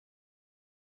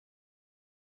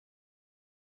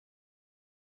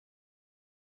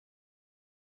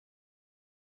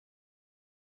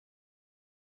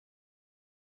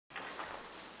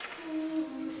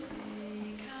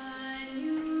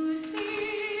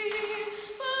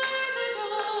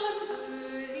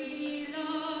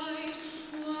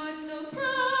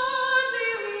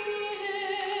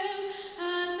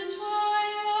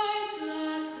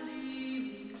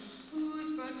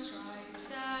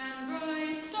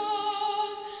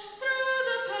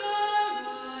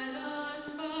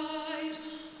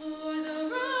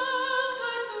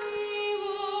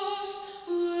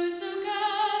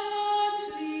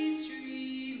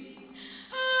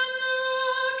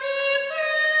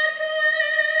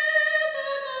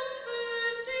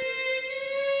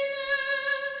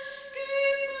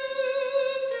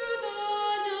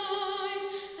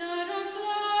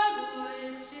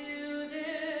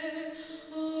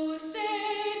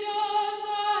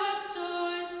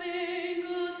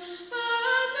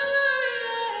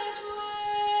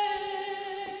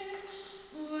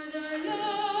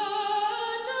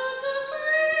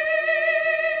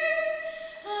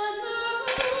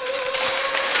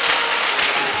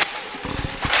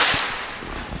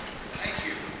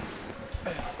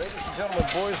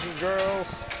boys and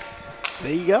girls.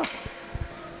 There you go.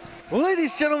 Well,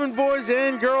 ladies, gentlemen, boys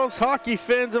and girls, hockey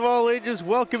fans of all ages,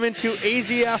 welcome into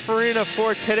AZF Arena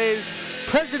for today's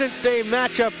President's Day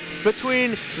matchup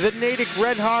between the Natick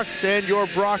Redhawks and your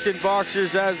Brockton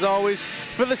Boxers. As always,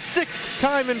 for the 6th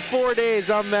time in 4 days,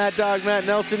 I'm Mad Dog Matt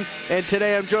Nelson, and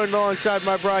today I'm joined alongside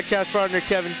my broadcast partner,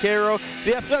 Kevin Cairo,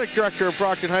 the athletic director of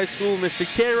Brockton High School, Mr.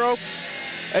 Cairo.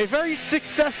 A very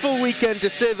successful weekend, to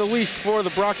say the least, for the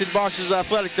Brockton Boxers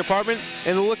athletic department,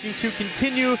 and looking to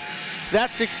continue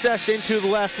that success into the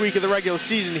last week of the regular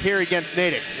season here against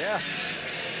Natick. Yeah.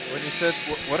 When you said,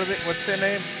 what's their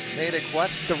name? Natick what?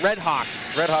 The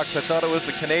Redhawks. Redhawks, I thought it was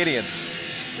the Canadians.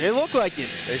 They look like it.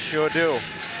 They sure do.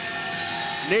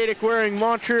 Natick wearing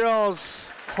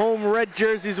Montreal's home red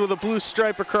jerseys with a blue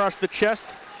stripe across the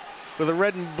chest, with a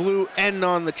red and blue N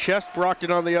on the chest.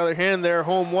 Brockton, on the other hand, their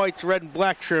home whites, red and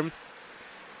black trim,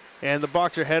 and the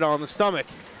Boxer head on the stomach.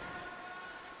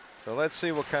 So let's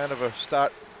see what kind of a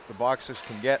start the Boxers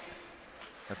can get.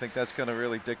 I think that's going to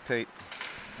really dictate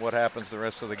what happens the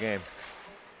rest of the game.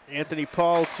 Anthony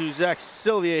Paul to Zach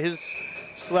Sylvia. His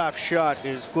slap shot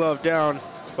is gloved down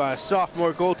by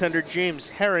sophomore goaltender James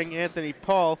Herring. Anthony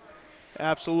Paul,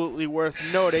 absolutely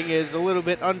worth noting, is a little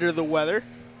bit under the weather.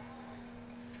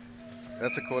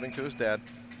 That's according to his dad.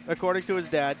 According to his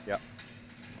dad. Yeah.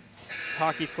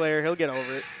 Hockey player, he'll get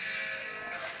over it.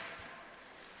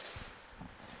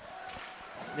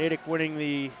 Natick winning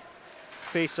the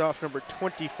face-off, number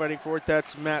 20 fighting for it.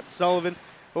 That's Matt Sullivan.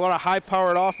 A lot of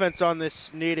high-powered offense on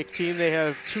this Natick team. They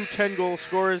have two 10-goal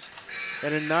scorers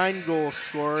and a 9-goal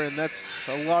scorer, and that's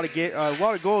a lot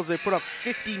of goals. They put up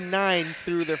 59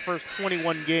 through their first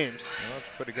 21 games. Well,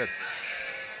 that's pretty good.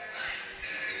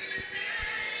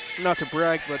 Not to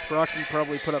brag, but Brockton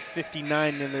probably put up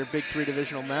 59 in their Big Three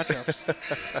divisional matchups.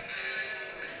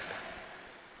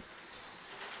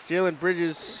 Jalen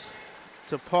Bridges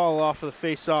to Paul off of the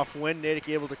face-off win. Natick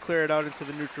able to clear it out into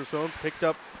the neutral zone. Picked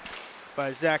up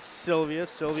by Zach Sylvia.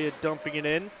 Sylvia dumping it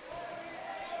in.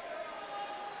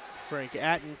 Frank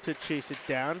Atten to chase it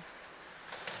down.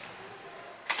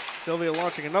 Sylvia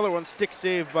launching another one. Stick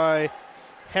save by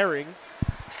Herring.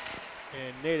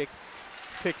 And Natick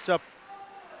picks up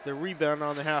the rebound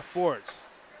on the half boards.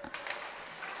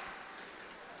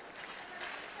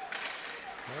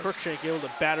 Crookshank able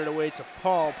to bat it away to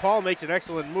Paul. Paul makes an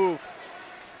excellent move.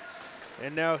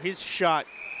 And now his shot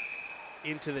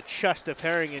into the chest of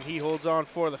Herring, and he holds on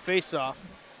for the face-off.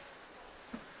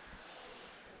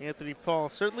 Anthony Paul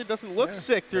certainly doesn't look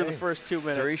sick through the first 2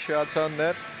 minutes. 3 shots on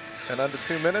net in under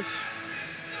 2 minutes.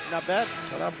 Not bad.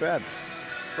 Not bad.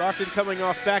 Brockton coming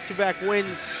off back-to-back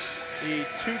wins. The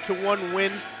 2-1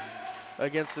 win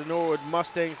against the Norwood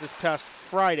Mustangs this past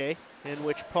Friday, in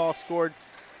which Paul scored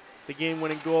the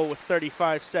game-winning goal with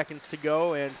 35 seconds to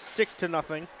go, and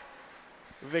 6-0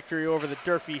 victory over the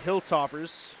Durfee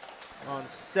Hilltoppers on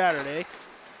Saturday.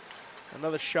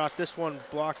 Another shot, this one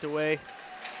blocked away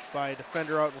by a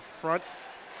defender out in front.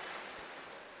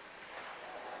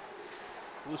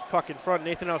 Loose puck in front.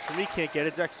 Nathan Elshami can't get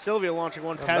it. Zach Sylvia launching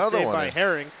one, pad save by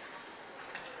Herring.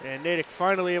 And Natick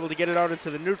finally able to get it out into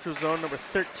the neutral zone, number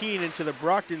 13 into the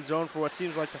Brockton zone for what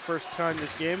seems like the first time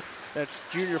this game. That's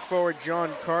junior forward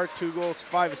John Carr, 2 goals,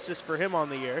 5 assists for him on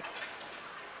the year.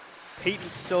 Peyton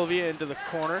Sylvia into the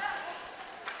corner.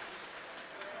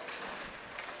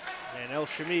 And El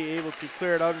Shami able to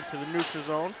clear it out into the neutral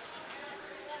zone.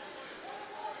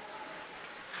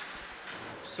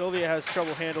 Sylvia has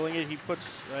trouble handling it. He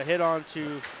puts a hit on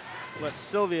to let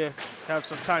Sylvia have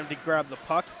some time to grab the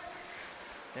puck.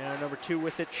 And number 2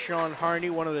 with it, Sean Harney,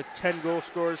 one of the 10 goal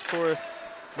scorers for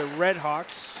the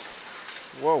Redhawks.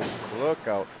 Whoa, look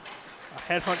out. A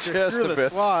headhunter through the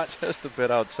slot. Just a bit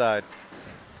outside.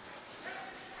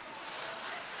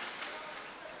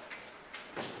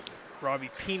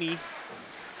 Robbie Peeney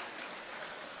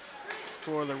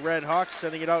for the Redhawks,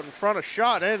 sending it out in front. A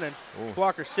shot in, and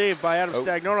blocker saved by Adam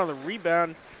Stagnone on the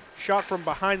rebound. Shot from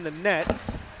behind the net.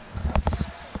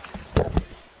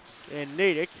 And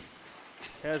Natick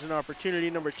has an opportunity.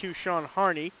 Number 2, Sean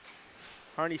Harney.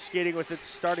 Harney skating with it,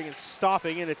 starting and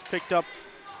stopping, and it's picked up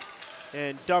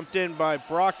and dumped in by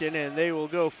Brockton, and they will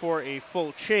go for a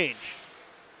full change.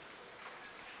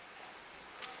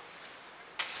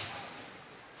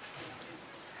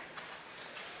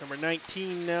 Number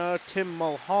 19 now, Tim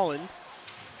Mulholland.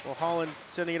 Mulholland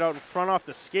sending it out in front off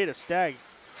the skate of Stagg.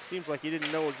 Seems like he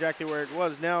didn't know exactly where it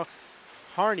was. Now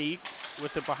Harney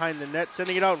with it behind the net,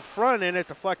 sending it out in front, and it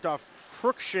deflect off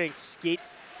Crookshank's skate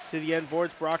to the end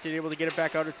boards. Brockton able to get it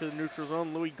back out into the neutral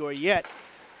zone. Louis Goyette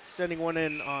sending one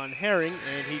in on Herring,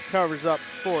 and he covers up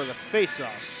for the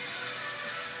faceoff.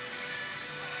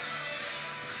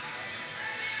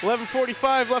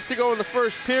 11:45 left to go in the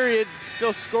first period.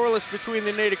 Still scoreless between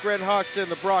the Natick Redhawks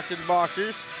and the Brockton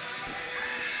Boxers.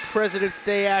 President's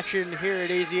Day action here at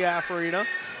AZF Arena.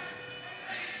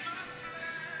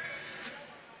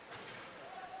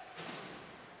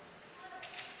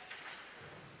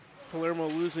 Palermo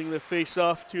losing the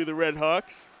face-off to the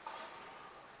Redhawks.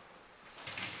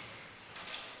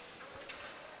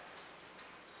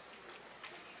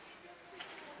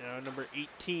 Now number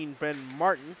 18, Ben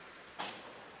Martin,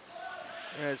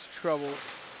 has trouble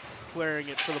clearing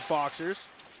it for the Boxers.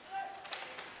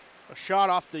 A shot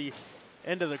off the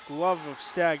end of the glove of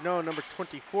Stagno, number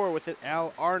 24 with it,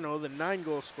 Al Arno, the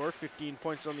 9-goal scorer, 15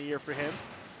 points on the year for him.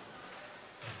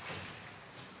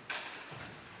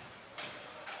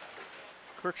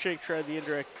 Cruikshank tried the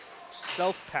indirect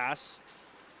self-pass.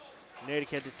 Natick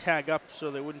had to tag up so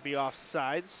they wouldn't be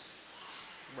offsides.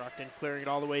 Brockton clearing it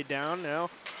all the way down now.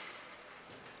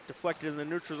 Deflected in the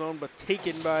neutral zone, but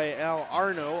taken by Al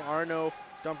Arno. Arno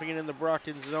dumping it in the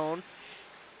Brockton zone.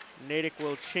 Natick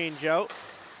will change out.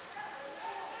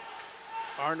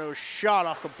 Arno's shot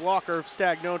off the blocker of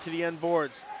Stagno to the end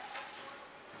boards.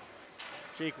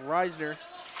 Jake Reisner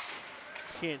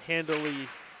can't handle the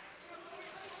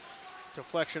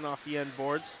deflection off the end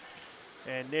boards.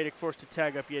 And Natick forced to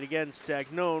tag up yet again.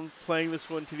 Stagno playing this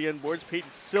one to the end boards.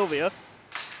 Peyton Sylvia.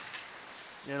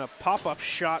 And a pop-up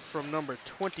shot from number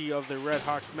 20 of the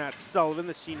Redhawks, Matt Sullivan,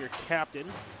 the senior captain.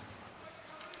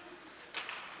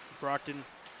 Brockton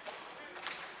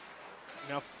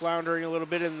now floundering a little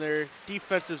bit in their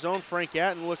defensive zone. Frank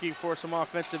Atten looking for some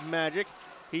offensive magic.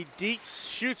 He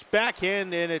shoots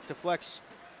backhand and it deflects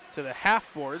to the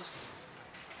half boards.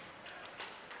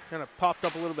 Kind of popped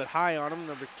up a little bit high on him.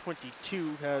 Number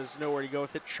 22 has nowhere to go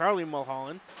with it. Charlie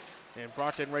Mulholland. And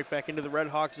Brockton right back into the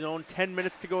Redhawks zone. 10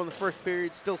 minutes to go in the first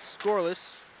period, still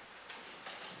scoreless.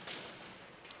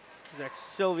 Zach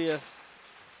Sylvia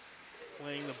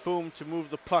laying the boom to move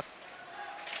the puck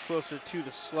closer to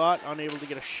the slot, unable to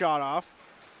get a shot off.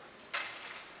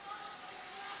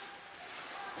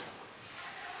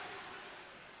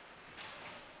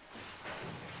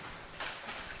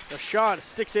 A shot, a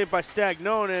stick save by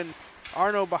Stagno, and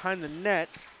Arno behind the net.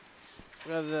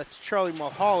 That's Charlie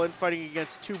Mulholland fighting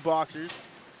against two Boxers.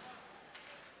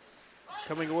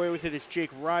 Coming away with it is Jake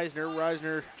Reisner.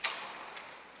 Reisner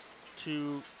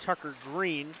to Tucker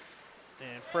Green,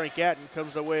 and Frank Atten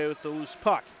comes away with the loose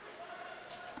puck.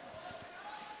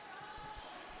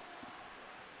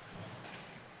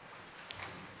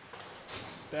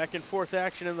 Back and forth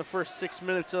action in the first 6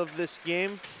 minutes of this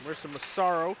game. Marissa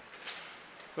Massaro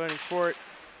fighting for it.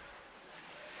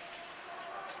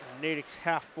 Natick's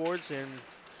half boards, and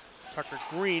Tucker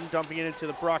Green dumping it into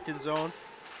the Brockton zone.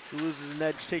 He loses an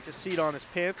edge, takes a seat on his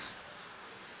pants.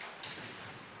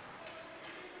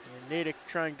 And Natick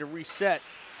trying to reset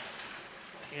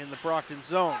in the Brockton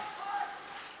zone.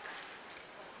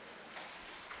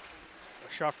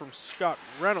 A shot from Scott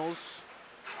Reynolds.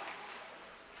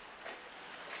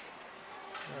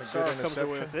 Massaro comes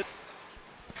away with it.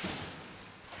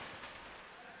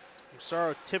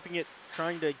 Massaro tipping it,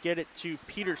 trying to get it to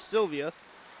Peter Sylvia.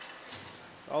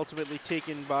 Ultimately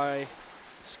taken by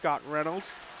Scott Reynolds.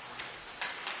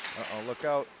 Uh-oh, look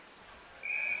out.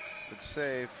 Good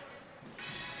save.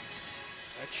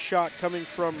 That shot coming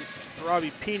from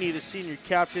Robbie Peeney, the senior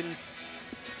captain,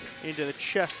 into the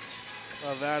chest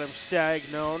of Adam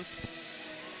Stagno.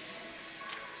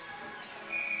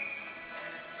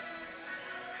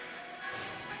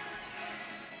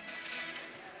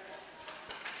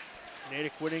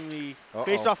 Natick winning the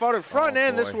face-off out in front,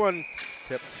 and this one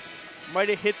tipped. Might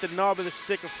have hit the knob of the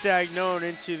stick of Stagno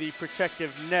into the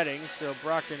protective netting, so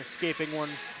Brockton escaping one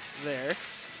there.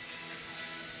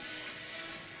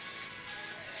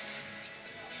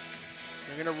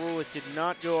 They're going to rule it did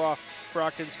not go off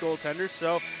Brockton's goaltender,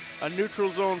 so a neutral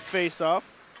zone face-off.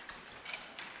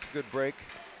 It's a good break.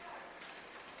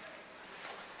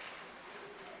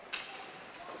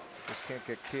 Just can't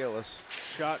get careless.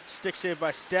 Shot, stick save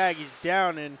by Stag. He's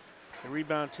down, and the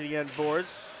rebound to the end boards.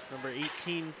 Number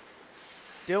 18,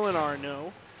 Dylan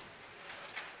Arno.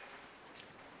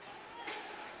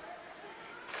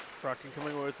 Brockton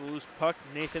coming away with the loose puck.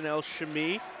 Nathan El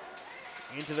Shami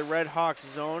into the Red Hawks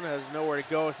zone, has nowhere to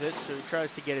go with it, so he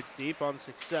tries to get it deep.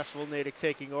 Unsuccessful. Natick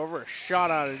taking over. A shot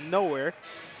out of nowhere,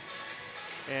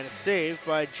 and a save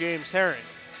by James Herring.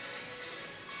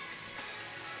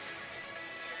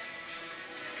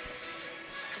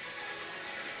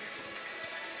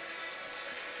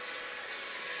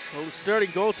 Well, the starting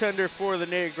goaltender for the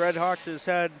Natick Redhawks has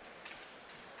had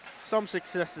some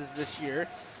successes this year.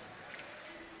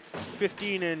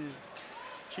 15 and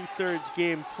 2/3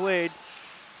 game played.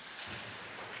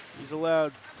 He's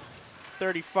allowed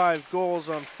 35 goals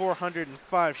on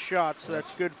 405 shots, so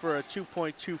that's good for a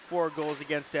 2.24 goals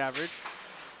against average.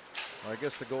 Well, I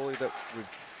guess the goalie that we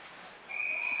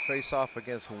face off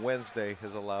against Wednesday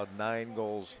has allowed 9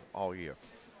 goals all year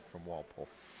from Walpole.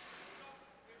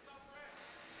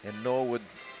 And Norwood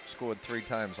scored 3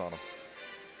 times on him.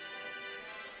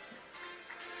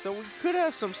 So we could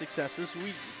have some successes.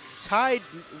 We tied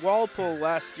Walpole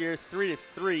last year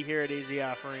 3-3 here at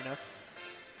AZF Arena.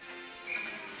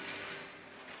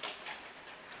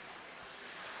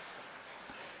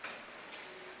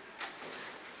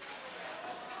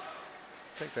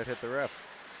 I think that hit the ref.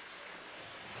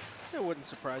 It wouldn't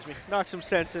surprise me. Knock some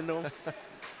sense into him.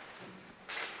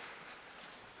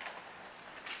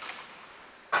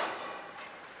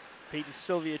 Peyton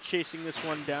Sylvia chasing this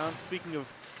one down. Speaking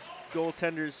of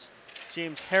goaltenders,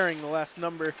 James Herring, the last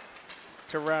number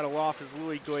to rattle off as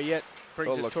Louis Goyette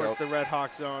brings it towards the Red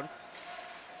Hawk zone.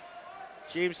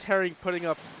 James Herring putting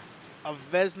up a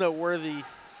Vezina-worthy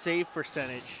save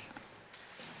percentage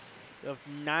of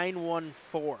 .914.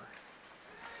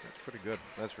 That's pretty good.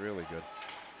 That's really good.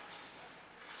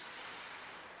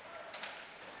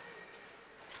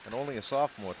 And only a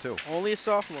sophomore, too. Only a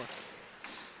sophomore.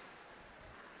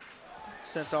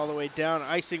 Sent all the way down.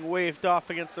 Icing waved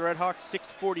off against the Red Hawks.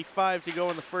 6:45 to go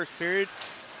in the first period.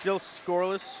 Still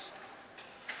scoreless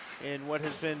in what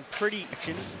has been pretty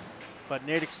action. But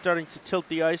Natick starting to tilt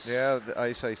the ice. Yeah, the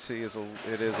ice I see is a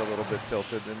little bit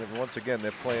tilted. And then once again,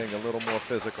 they're playing a little more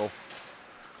physical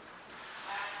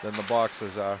than the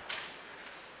Boxers are.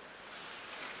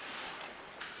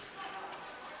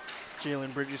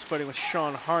 Jalen Bridges fighting with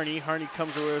Sean Harney. Harney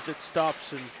comes away with it,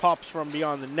 stops and pops from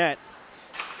beyond the net.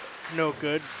 No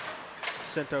good.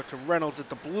 Sent out to Reynolds at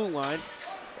the blue line.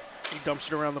 He dumps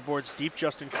it around the boards deep.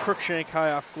 Justin Cruikshank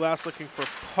high off glass looking for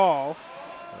Paul.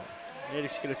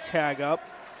 Natick's going to tag up.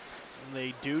 And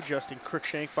they do. Justin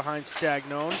Cruikshank behind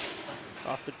Stagnone.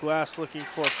 Off the glass looking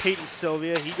for Peyton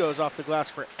Sylvia. He goes off the glass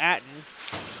for Atten.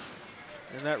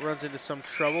 And that runs into some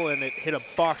trouble, and it hit a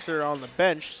boxer on the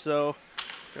bench, so...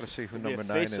 Got to see who number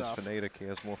 9 is for Natick. He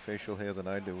has more facial hair than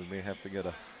I do. We may have to get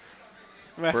a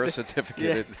birth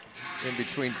certificate in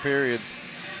between periods.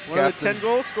 One of the 10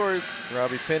 goal scorers.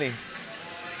 Robbie Pinney.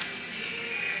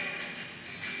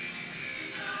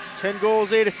 10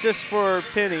 goals, 8 assists for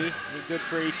Pinney. Good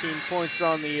for 18 points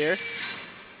on the year.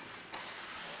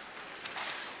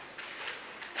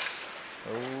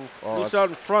 Loose out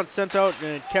in front, sent out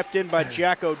and kept in by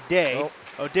Jack O'Day. Oh.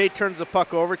 O'Day turns the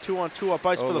puck over, 2-on-2 up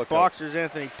ice for the Boxers.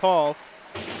 Anthony Paul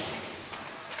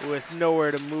with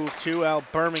nowhere to move to. Al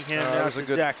Birmingham now to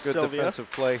Zach Sylvia. Good defensive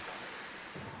play. He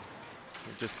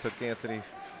just took Anthony,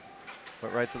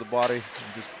 went right to the body,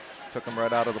 and just took him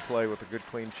right out of the play with a good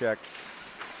clean check.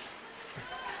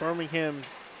 Birmingham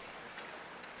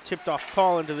tipped off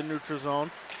Paul into the neutral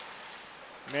zone.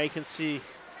 Now you can see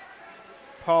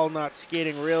Paul not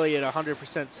skating really at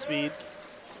 100% speed.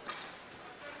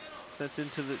 Sent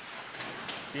into the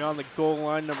beyond the goal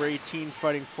line, number 18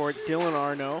 fighting for it, Dylan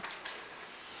Arno.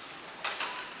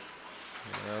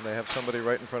 And they have somebody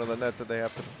right in front of the net that they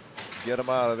have to get him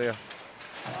out of there.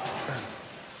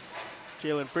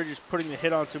 Jalen Bridges putting the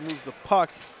hit on to move the puck.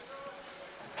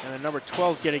 And then number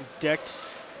 12 getting decked.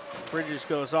 Bridges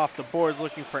goes off the boards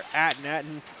looking for Atten.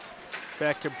 Atten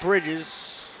back to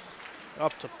Bridges.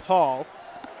 Up to Paul.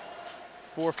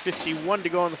 4:51 to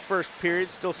go in the first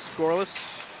period. Still scoreless.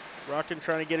 Brockton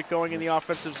trying to get it going in the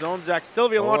offensive zone. Zach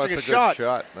Sylvia launching a shot. That's a good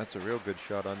shot. That's a real good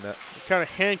shot on that. Kind of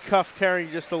handcuffed Herring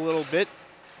just a little bit.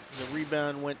 The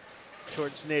rebound went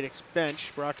towards Natick's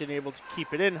bench. Brockton able to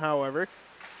keep it in, however.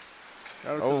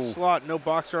 Out to the slot. No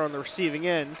boxer on the receiving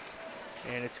end.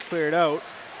 And it's cleared out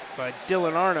by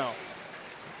Dylan Arno.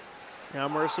 Now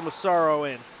Marissa Massaro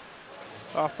in.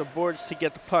 Off the boards to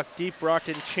get the puck deep.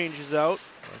 Brockton changes out.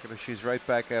 Look at her. She's right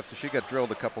back after. She got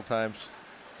drilled a couple times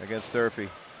against Durfee.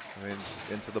 I mean,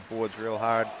 into the boards real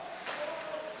hard.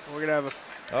 We're going to have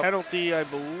a penalty, I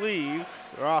believe,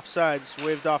 or offsides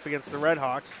waved off against the Red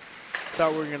Hawks.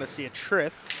 Thought we were going to see a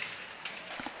trip.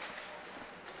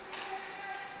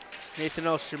 Nathan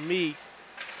El-Shami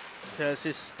has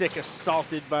his stick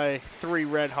assaulted by 3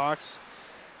 Red Hawks.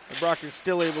 And Brockton's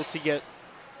still able to get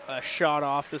a shot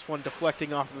off, this one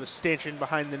deflecting off of a stanchion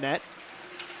behind the net.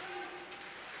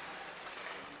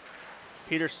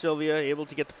 Peter Sylvia able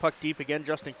to get the puck deep again.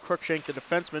 Justin Cruikshank, the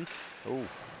defenseman.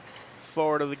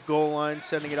 Forward of the goal line,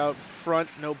 sending it out in front.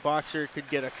 No boxer could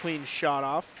get a clean shot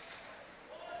off.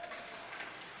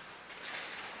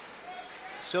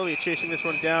 Sylvia chasing this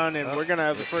one down, and we're going to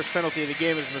have the first penalty of the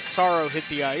game as Massaro hit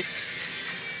the ice.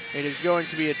 It is going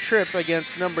to be a trip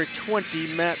against number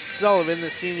 20, Matt Sullivan, the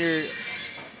senior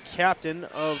captain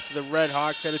of the Red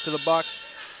Hawks, headed to the box.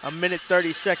 A minute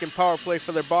 30-second power play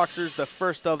for their Boxers, the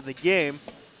first of the game.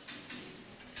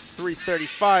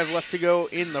 3:35 left to go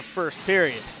in the first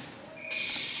period.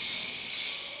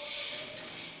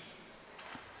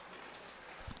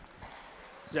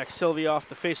 Zach Sylvia off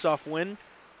the face-off win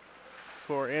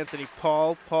for Anthony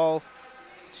Paul. Paul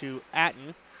to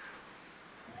Atten.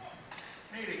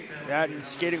 Atten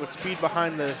skating with speed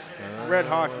behind the Red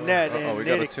Hawk net, and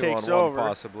Natick takes over.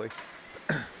 Possibly.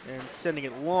 And sending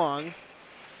it long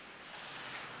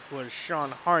was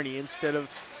Sean Harney instead of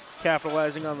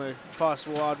capitalizing on the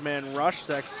possible odd man rush.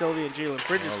 Zach Sylvia and Jalen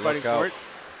Bridges fighting for it.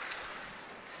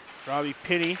 Robbie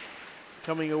Pinney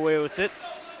coming away with it.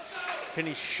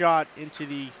 Pinney's shot into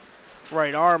the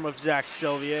right arm of Zach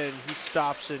Sylvia, and he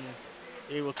stops and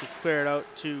able to clear it out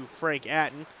to Frank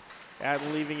Atten.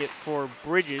 Atten leaving it for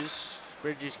Bridges.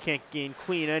 Bridges can't gain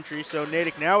clean entry, so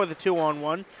Natick now with a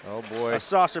 2-on-1. Oh boy. A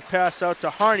saucer pass out to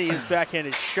Harney. His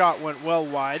backhanded shot went well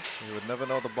wide. You would never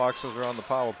know the Boxers are on the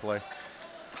power play.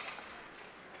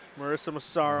 Marissa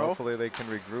Massaro. Hopefully they can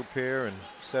regroup here and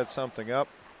set something up.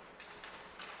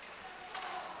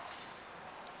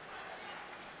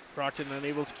 Brockton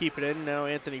unable to keep it in. Now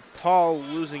Anthony Paul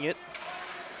losing it.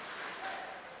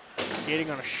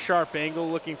 Skating on a sharp angle,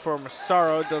 looking for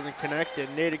Massaro, doesn't connect,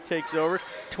 and Natick takes over.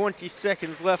 20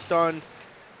 seconds left on,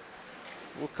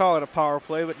 we'll call it a power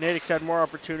play, but Natick's had more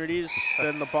opportunities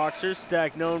than the Boxers.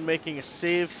 Stagnone making a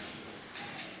save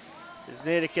as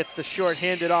Natick gets the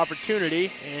short-handed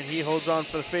opportunity, and he holds on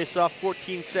for the face-off.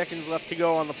 14 seconds left to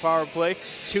go on the power play.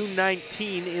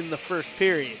 2:19 in the first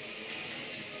period.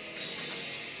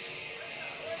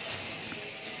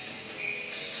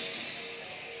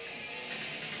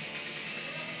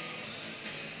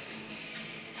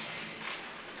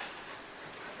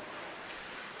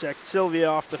 Zach Sylvia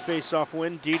off the face-off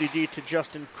win, D to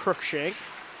Justin Cruikshank.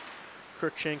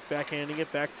 Cruikshank backhanding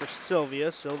it back for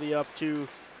Sylvia. Sylvia up to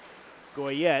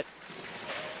Goyette.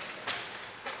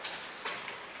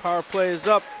 Power play is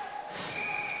up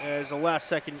as a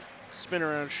last-second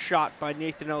spin-around shot by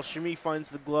Nathan Elshimi finds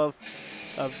the glove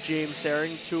of James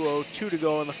Herring. 2:02 to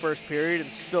go in the first period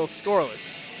and still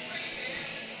scoreless.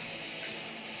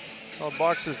 Well,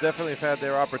 Boxers definitely have had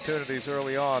their opportunities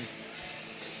early on.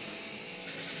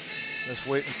 Just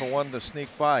waiting for one to sneak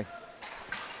by.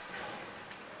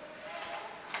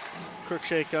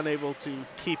 Cruikshank unable to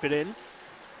keep it in,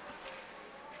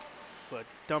 but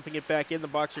dumping it back in. The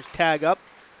Boxers tag up.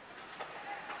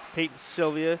 Peyton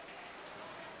Sylvia,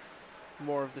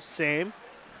 more of the same.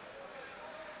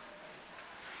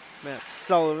 Matt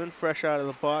Sullivan, fresh out of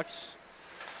the box,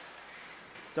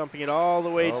 dumping it all the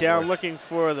way down, looking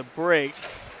for the break.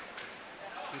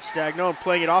 And Stagnone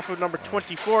playing it off of number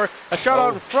 24. A shot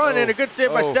out in front and a good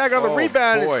save by Stagg on the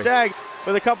rebound. And Stagg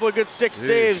with a couple of good stick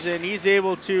saves, and he's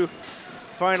able to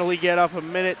finally get up. A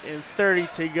minute and 30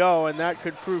 to go, and that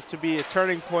could prove to be a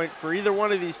turning point for either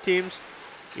one of these teams,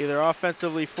 either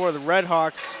offensively for the Red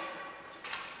Hawks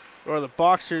or the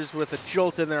Boxers with a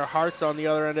jolt in their hearts on the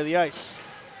other end of the ice.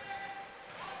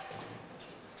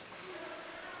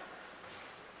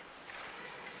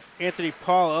 Anthony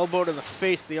Paul elbowed in the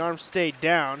face, the arm stayed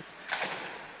down.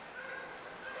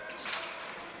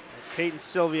 Peyton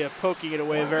Sylvia poking it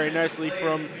away very nicely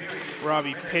from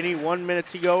Robbie Pinney. 1 minute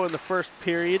to go in the first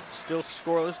period, still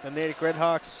scoreless, the Natick Red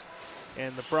Hawks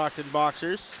and the Brockton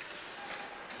Boxers.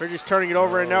 Bridges turning it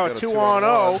over, and now a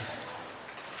 2-on-0.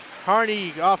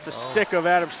 Harney off the stick of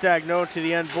Adam Stagnone to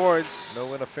the end boards.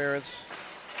 No interference.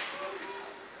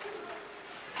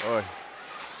 Boy.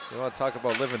 You want to talk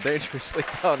about living dangerously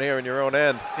down here in your own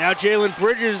end. Now Jalen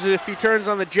Bridges, if he turns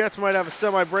on the Jets, might have a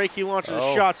semi-break. He launches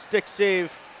a shot, stick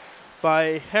save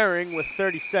by Herring with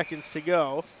 30 seconds to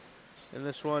go. And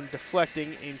this one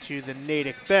deflecting into the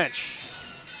Natick bench.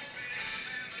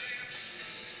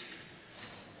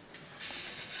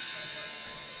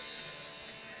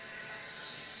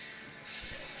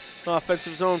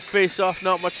 Offensive zone face-off,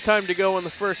 not much time to go in the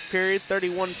first period,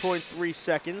 31.3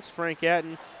 seconds. Frank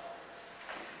Atten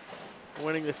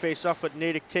winning the face-off, but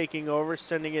Natick taking over,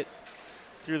 sending it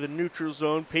through the neutral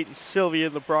zone. Peyton Sylvia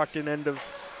in the Brockton end of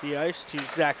the ice to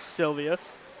Zach Sylvia.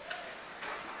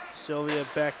 Sylvia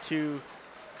back to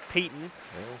Peyton.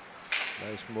 Oh,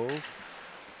 nice move.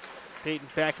 Peyton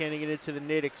backhanding it into the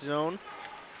Natick zone.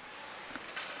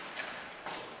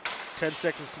 10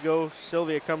 seconds to go.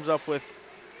 Sylvia comes up with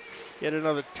yet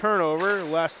another turnover.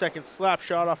 Last second slap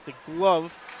shot off the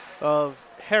glove of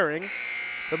Herring.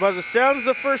 The buzzer sounds.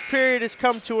 The first period has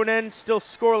come to an end. Still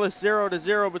scoreless,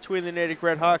 0-0 between the Natick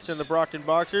Red Hawks and the Brockton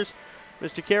Boxers.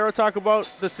 Mr. Caro, talk about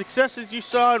the successes you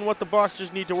saw and what the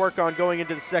Boxers need to work on going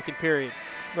into the second period.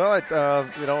 Well,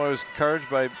 I was encouraged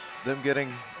by them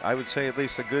getting, I would say, at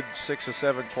least a good 6 or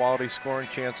 7 quality scoring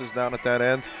chances down at that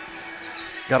end.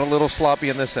 Got a little sloppy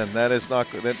in this end. That is not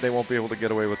good. They won't be able to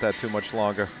get away with that too much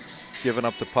longer. Giving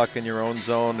up the puck in your own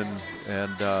zone,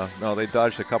 and no, they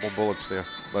dodged a couple bullets there.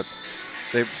 But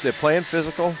they're playing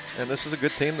physical, and this is a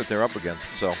good team that they're up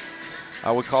against. So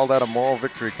I would call that a moral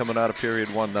victory coming out of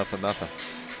period 1, 0-0.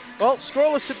 Well,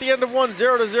 scoreless at the end of 1,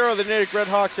 0-0, the Natick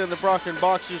Redhawks and the Brockton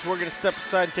Boxers. We're going to step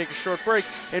aside and take a short break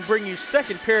and bring you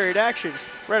second period action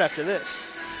right after this.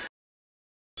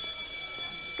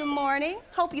 Good morning.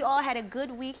 Hope you all had a good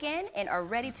weekend and are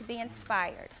ready to be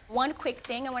inspired. One quick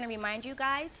thing I want to remind you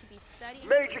guys to be studying.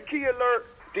 Major key alert.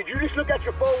 Did you just look at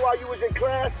your phone while you was in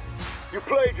class? You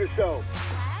played yourself.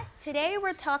 Class, today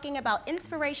we're talking about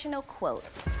inspirational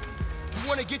quotes. You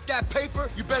want to get that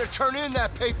paper, you better turn in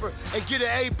that paper and get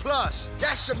an A+.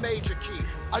 That's a major key.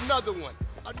 Another one.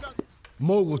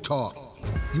 Mogul talk.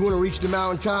 You want to reach the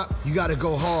mountaintop, you got to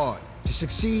go hard. To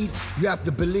succeed, you have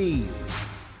to believe.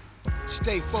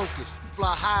 Stay focused,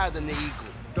 fly higher than the eagle.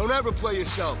 Don't ever play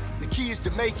yourself. The key is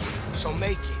to make it, so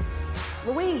make it.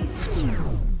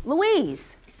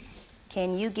 Louise,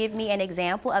 can you give me an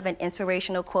example of an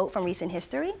inspirational quote from recent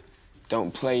history?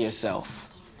 Don't play yourself.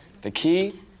 The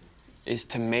key is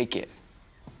to make it.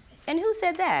 And who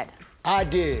said that? I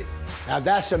did. Now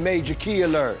that's a major key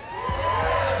alert.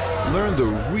 Learn the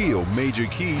real major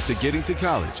keys to getting to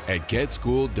college at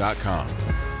getschool.com.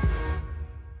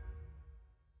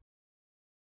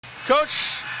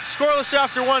 Coach, scoreless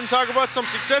after 1. Talk about some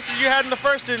successes you had in the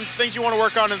first and things you want to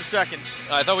work on in the second.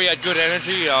 I thought we had good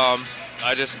energy. I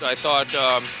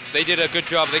thought they did a good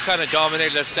job. They kind of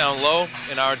dominated us down low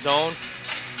in our zone.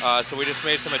 So we just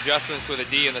made some adjustments with the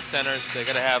D and the centers. They're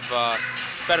going to have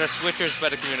better switchers,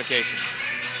 better communication.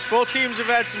 Both teams have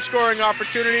had some scoring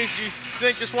opportunities. You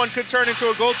think this one could turn into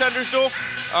a goaltender's duel?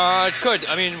 It could.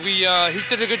 I mean, he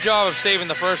did a good job of saving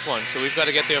the first one, so we've got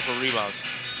to get there for rebounds.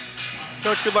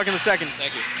 Coach, good luck in the second.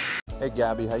 Thank you. Hey,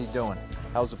 Gabby, how you doing?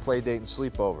 How's the play date and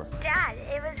sleepover? Dad,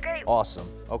 it was great.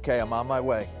 Awesome. Okay, I'm on my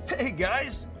way. Hey,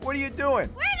 guys, what are you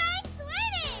doing? We're going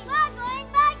swimming. We're going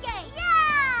biking.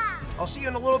 Yeah! I'll see you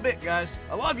in a little bit, guys.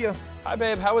 I love you. Hi,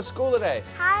 babe. How was school today?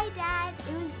 Hi, Dad.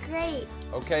 It was great.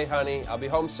 Okay, honey. I'll be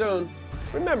home soon.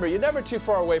 Remember, you're never too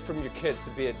far away from your kids to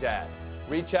be a dad.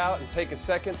 Reach out and take a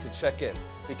second to check in,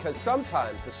 because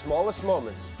sometimes the smallest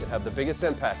moments can have the biggest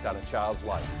impact on a child's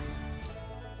life.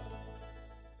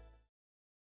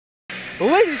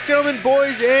 Ladies, gentlemen,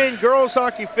 boys, and girls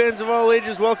hockey fans of all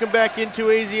ages, welcome back into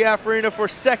AZF Arena for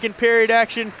second period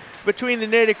action between the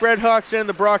Natick Redhawks and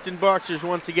the Brockton Boxers.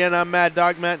 Once again, I'm Mad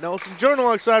Dog Matt Nelson, joined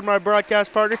alongside my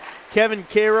broadcast partner, Kevin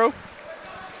Cairo.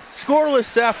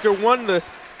 Scoreless after 1, the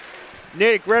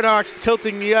Natick Redhawks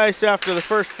tilting the ice after the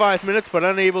first 5 minutes, but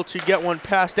unable to get one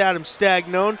past Adam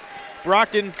Stagnone.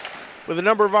 Brockton with a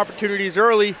number of opportunities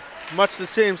early, much the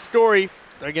same story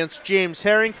against James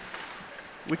Herring.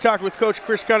 We talked with Coach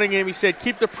Chris Cunningham. He said,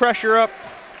 keep the pressure up,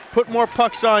 put more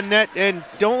pucks on net, and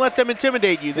don't let them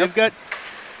intimidate you. They've got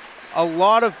a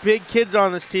lot of big kids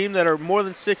on this team that are more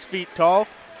than 6 feet tall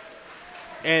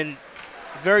and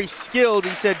very skilled.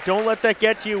 He said, don't let that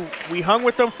get to you. We hung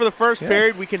with them for the first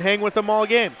period. We can hang with them all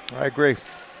game. I agree.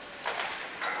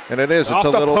 And it is. Off it's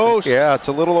a the little post. Yeah, it's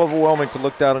a little overwhelming to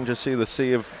look down and just see the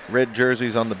sea of red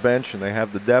jerseys on the bench, and they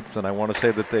have the depth, and I want to say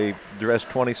that they dress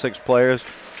 26 players,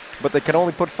 but they can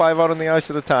only put 5 out on the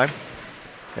ice at a time.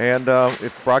 And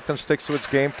if Brockton sticks to its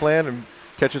game plan and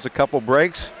catches a couple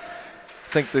breaks,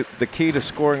 I think the key to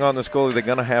scoring on this goalie, they're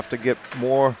going to have to get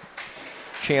more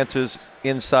chances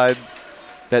inside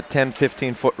that 10,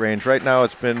 15-foot range. Right now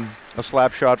it's been a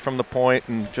slap shot from the point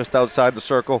and just outside the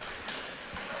circle.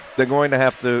 They're going to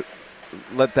have to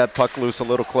let that puck loose a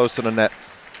little close to the net,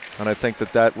 and I think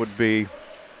that would be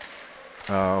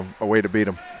a way to beat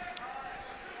them.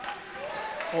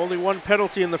 Only one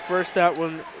penalty in the first. That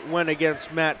one went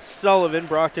against Matt Sullivan.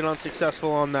 Brockton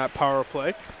unsuccessful on that power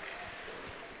play.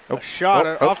 A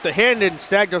shot off the hand, and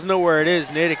Stagg doesn't know where it is.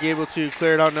 Natick able to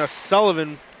clear it out. Now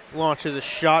Sullivan launches a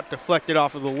shot deflected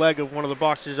off of the leg of one of the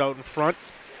boxers out in front.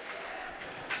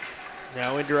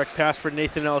 Now indirect pass for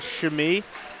Nathan El Shami.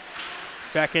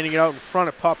 Backhanding it out in front,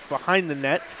 a pop behind the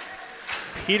net.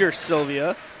 Peter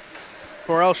Sylvia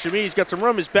for El Shami. He's got some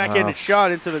room. His backhanded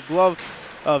shot into the glove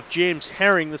of James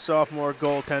Herring, the sophomore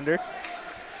goaltender.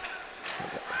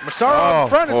 Massaro out in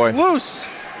front, it's loose.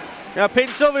 Now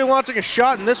Peyton Sylvia launching a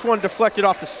shot, and this one deflected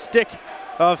off the stick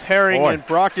of Herring, and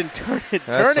Brockton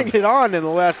turning it on in the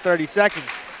last 30 seconds.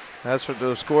 That's for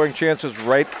the scoring chances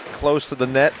right close to the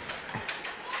net.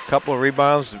 Couple of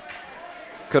rebounds.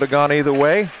 Could have gone either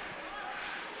way.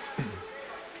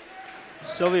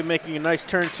 Sylvia making a nice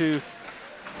turn to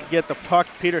get the puck.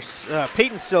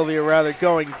 Peyton Sylvia rather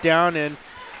going down, and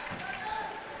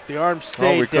the arms stayed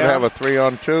down. We could have a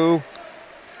 3-on-2.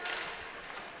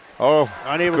 Oh,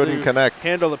 unable couldn't to connect.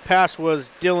 handle the pass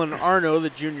was Dylan Arno, the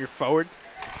junior forward.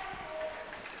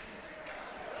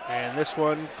 And this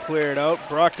one cleared out.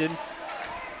 Brockton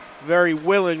very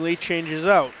willingly changes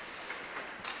out.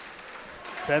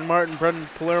 Ben Martin, Brendan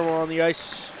Palermo on the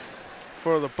ice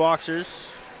for the Boxers.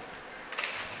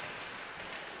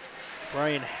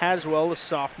 Ryan Haswell, the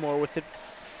sophomore, with it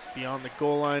beyond the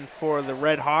goal line for the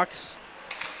Red Hawks.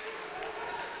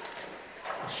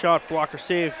 Shot blocker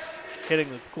save, hitting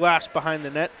the glass behind the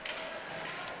net.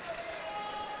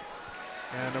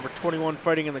 And number 21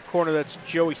 fighting in the corner, that's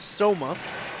Joey Soma.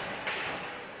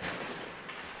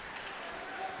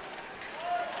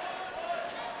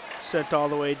 Sent all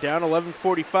the way down.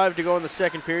 11:45 to go in the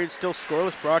second period. Still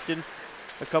scoreless. Brockton,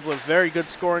 a couple of very good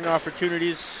scoring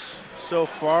opportunities so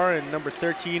far. And number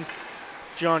 13,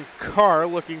 John Carr,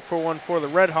 looking for one for the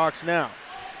Red Hawks now.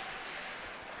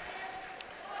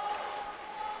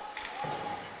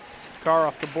 Carr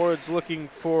off the boards looking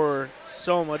for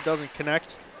Soma. Doesn't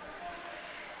connect.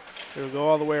 It'll go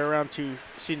all the way around to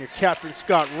senior captain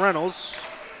Scott Reynolds.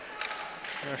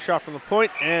 And a shot from the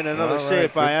point and another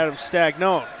save by Adam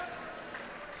Stagnone.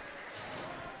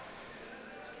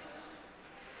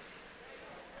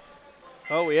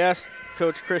 Oh, we asked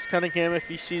Coach Chris Cunningham if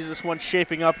he sees this one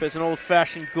shaping up as an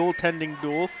old-fashioned goaltending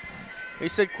duel. He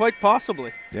said quite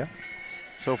possibly. Yeah.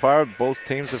 So far, both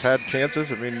teams have had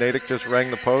chances. I mean, Natick just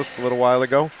rang the post a little while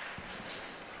ago.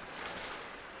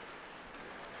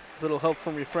 Little help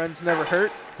from your friends never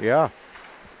hurt. Yeah.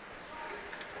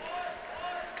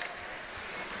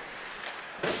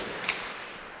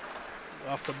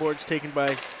 Off the boards taken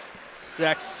by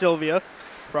Zach Sylvia.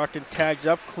 Brockton tags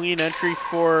up. Clean entry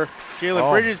for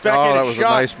Jalen Bridges. Back in that a was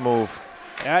shot. a nice move.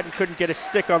 Atten couldn't get a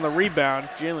stick on the rebound.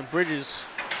 Jalen Bridges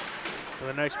with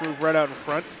a nice move right out in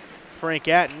front. Frank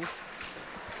Atten.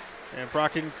 And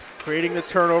Brockton creating the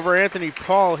turnover. Anthony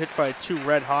Paul hit by two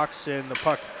Red Hawks, and the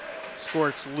puck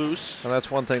squirts loose. And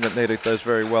that's one thing that Natick does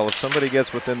very well. If somebody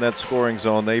gets within that scoring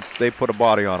zone, they put a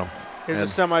body on them. Here's a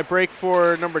semi-break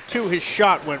for number 2. His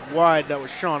shot went wide. That was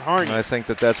Sean Harney. And I think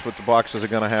that that's what the Boxers are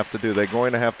going to have to do. They're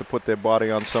going to have to put their body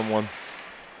on someone.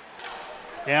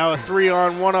 Now a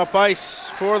 3-on-1 up ice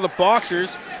for the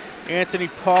Boxers. Anthony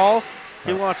Paul,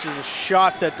 he launches a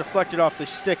shot that deflected off the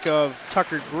stick of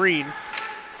Tucker Green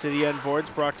to the end boards.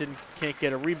 Brockton can't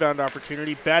get a rebound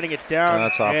opportunity. Batting it down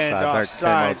That's offside. and That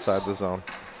offside. came outside the zone.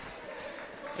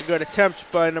 A good attempt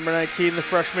by number 19, the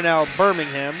freshman Al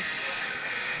Birmingham.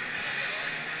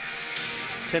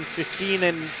 10:15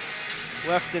 and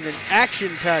left in an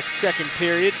action-packed second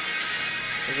period.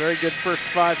 A very good first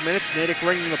 5 minutes. Natick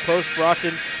ringing the post.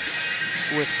 Brockton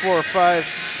with 4 or 5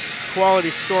 quality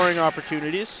scoring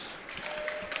opportunities.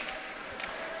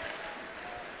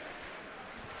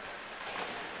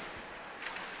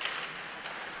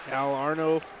 Al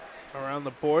Arno around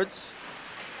the boards.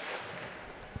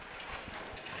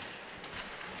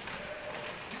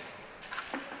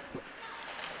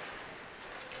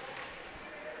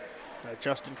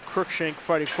 Justin Crookshank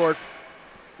fighting for it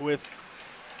with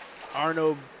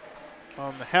Arno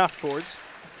on the half boards.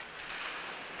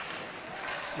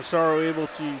 Massaro able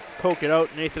to poke it out.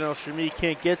 Nathan El-Shami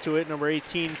can't get to it. Number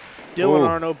 18, Dylan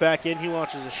Arno back in. He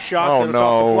launches a shot. Oh, Off the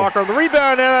blocker on the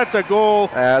rebound, and that's a goal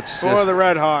for the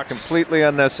Red Hawks. Completely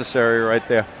unnecessary right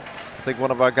there. I think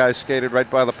one of our guys skated right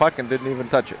by the puck and didn't even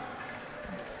touch it.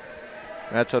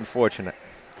 That's unfortunate.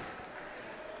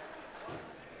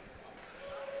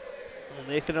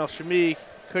 Nathan El-Shami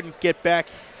couldn't get back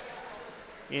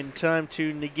in time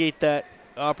to negate that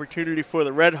opportunity for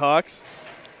the Red Hawks.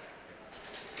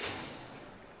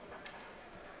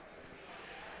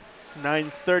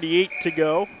 9:38 to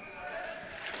go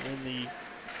in the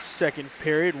second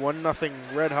period. 1-0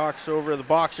 Red Hawks over the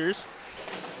Boxers.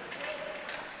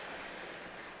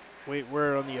 Wait,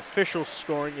 we're on the official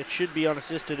scoring. It should be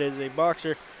unassisted as a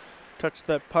Boxer touched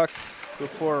that puck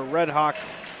before a Red Hawk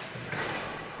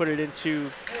put it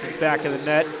into the back of the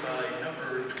net.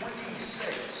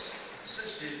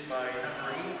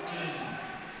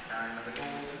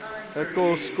 That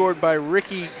goal scored by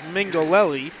Ricky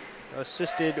Mingolelli,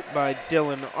 assisted by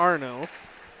Dylan Arno.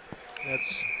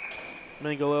 That's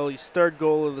Mingolelli's 3rd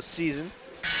goal of the season.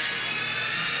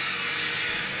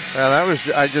 Yeah,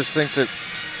 I just think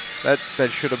that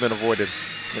should have been avoided.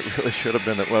 It really should have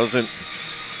been. It wasn't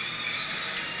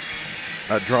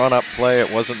a drawn-up play. It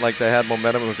wasn't like they had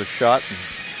momentum. It was a shot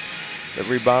that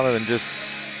rebounded and just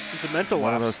it's a mental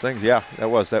one lapse. of those things. Yeah, that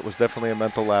was definitely a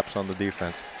mental lapse on the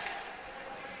defense.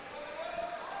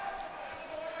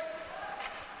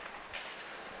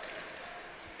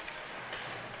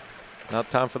 Now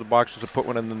time for the Boxers to put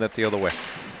one in the net the other way.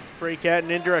 Frank at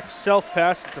an indirect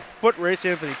self-pass. It's a foot race.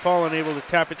 Anthony Paul unable to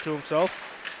tap it to himself.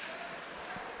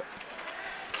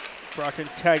 Brockton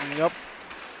tagging up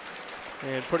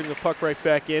and putting the puck right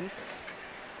back in.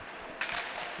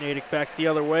 Natick back the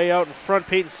other way. Out in front,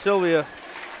 Peyton Sylvia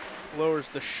lowers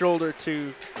the shoulder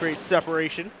to create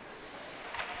separation.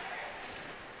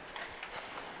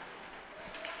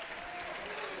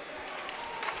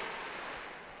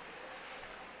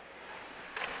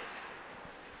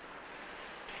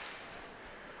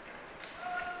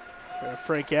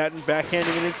 Frank Atten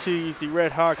backhanding it into the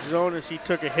Red Hawk zone as he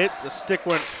took a hit. The stick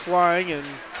went flying and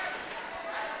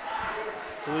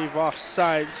I believe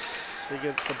offsides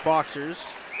against the Boxers.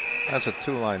 That's a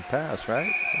 2-line pass, right?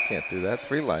 You can't do that.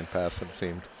 3-line pass, it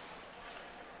seemed.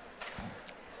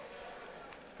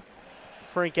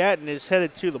 Frank Atten is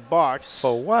headed to the box.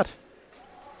 For what?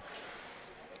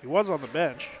 He was on the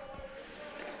bench.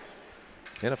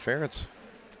 Interference.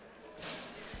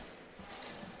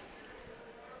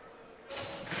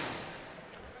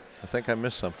 I think I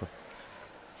missed something.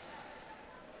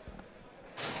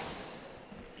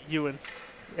 You and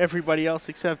everybody else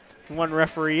except one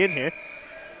referee in here.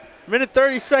 Minute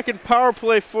 30-second power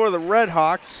play for the Red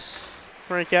Hawks.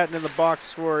 Frank Atten in the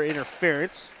box for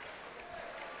interference.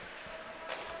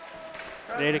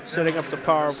 Natick setting up the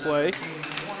power play.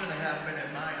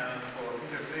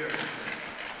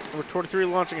 Number 23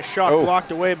 launching a shot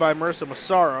blocked away by Marissa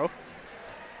Massaro.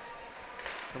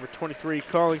 Number 23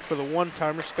 calling for the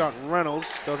one-timer. Scott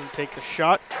Reynolds doesn't take the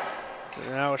shot.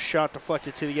 And now a shot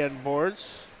deflected to the end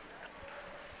boards.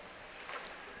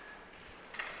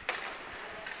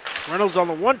 Reynolds on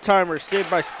the one-timer,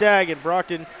 saved by Stagg, and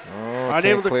Brockton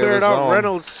unable to clear it out.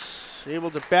 Reynolds able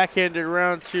to backhand it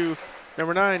around to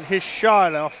number 9. His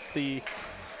shot off the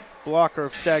blocker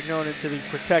of Stagnon into the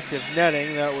protective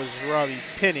netting. That was Robbie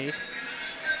Pinney.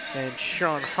 And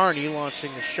Sean Harney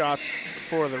launching the shots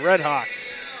for the Red Hawks.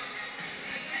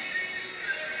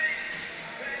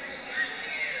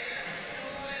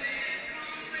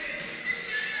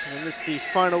 And this is the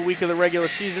final week of the regular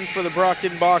season for the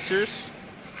Brockton Boxers,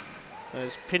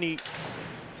 as Pinney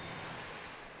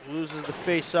loses the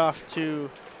face-off to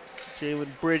Jalen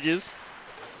Bridges.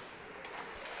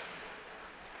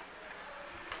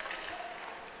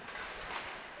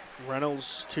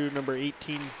 Reynolds to number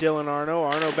 18, Dylan Arno.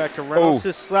 Arno back to Reynolds.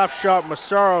 His slap shot.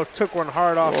 Massaro took one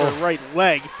hard off her right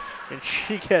leg, and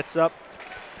she gets up.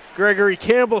 Gregory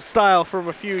Campbell style from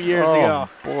a few years ago.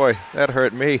 Boy, that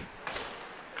hurt me.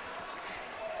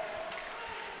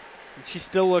 And she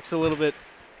still looks a little bit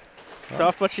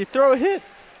tough, but she throw a hit.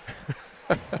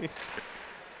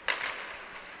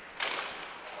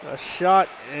 A shot,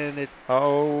 and it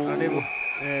unable,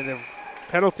 and a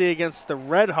penalty against the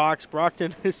Red Hawks.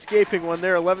 Brockton escaping one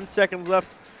there. 11 seconds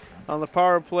left on the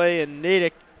power play, and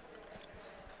Natick.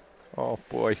 Oh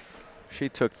boy, she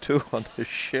took 2 on the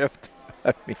shift.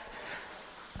 I mean,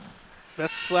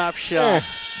 that slap shot.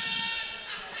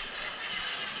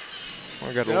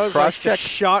 We got a that little was cross like check. The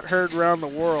shot heard around the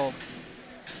world.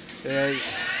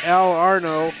 As Al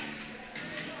Arno,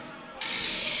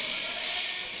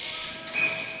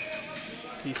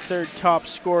 the third top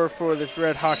scorer for this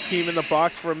Red Hawk team, in the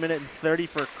box for 1:30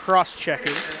 for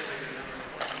cross-checking.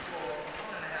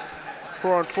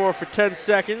 4-on-4 for 10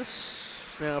 seconds.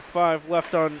 Now 5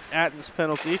 left on Atten's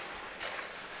penalty.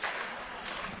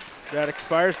 That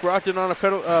expires. Brockton on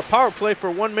a power play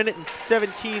for 1 minute and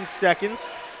 17 seconds.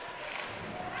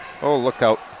 Oh, look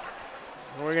out.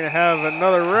 We're going to have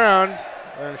another round.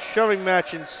 A shoving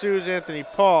match ensues. Anthony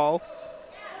Paul.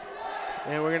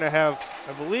 And we're going to have,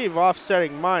 I believe,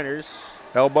 offsetting minors.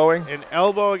 Elbowing? An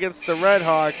elbow against the Red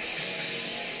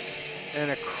Hawks. And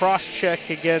a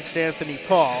cross-check against Anthony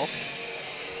Paul.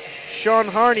 Sean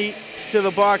Harney to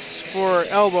the box for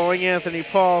elbowing. Anthony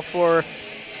Paul for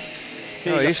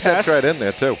being he stepped right in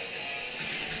there, too.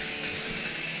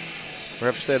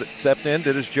 Ref stepped in,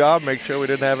 did his job, make sure we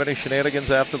didn't have any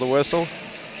shenanigans after the whistle.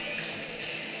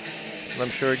 And I'm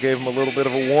sure he gave him a little bit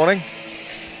of a warning.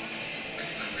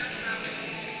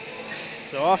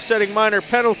 So offsetting minor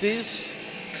penalties.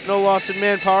 No loss in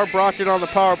manpower. Brockton on the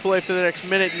power play for the next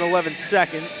minute and 11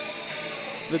 seconds.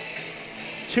 The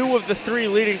 2 of the 3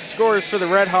 leading scorers for the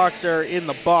Red Hawks are in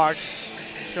the box.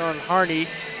 Sean Harney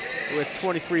with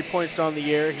 23 points on the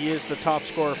year. He is the top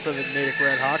scorer for the Natick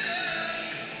Red Hawks.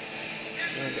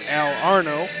 And Al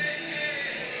Arno,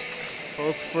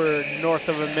 both for north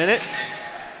of a minute.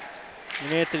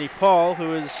 And Anthony Paul,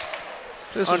 who is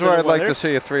This is where I'd like to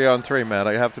see a 3-on-3, Matt.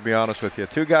 I have to be honest with you.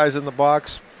 2 guys in the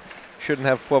box, shouldn't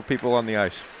have 12 people on the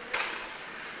ice.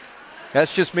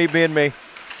 That's just me being me.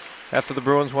 after the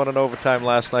Bruins won in overtime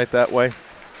last night that way.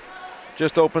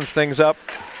 Just opens things up.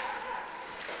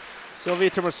 Sylvia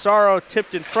to Massaro,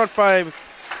 tipped in front by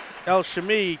El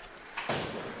Shami.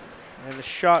 And the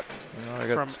shot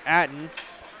from Atten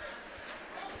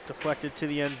deflected to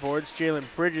the end boards. Jalen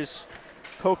Bridges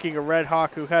poking a Red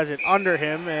Hawk who has it under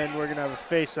him, and we're going to have a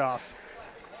face-off.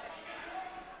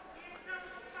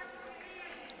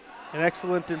 An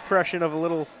excellent impression of a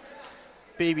little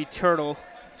baby turtle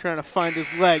trying to find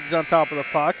his legs on top of the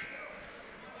puck.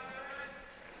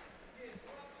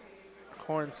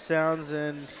 Horn sounds,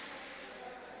 and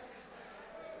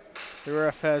the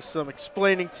ref has some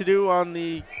explaining to do on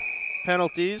the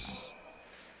penalties.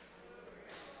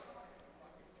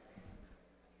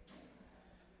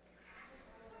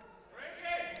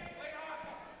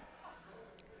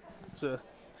 So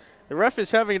the ref is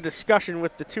having a discussion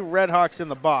with the two Red Hawks in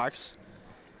the box.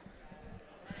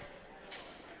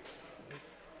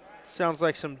 Sounds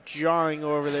like some jawing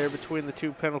over there between the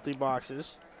two penalty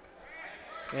boxes.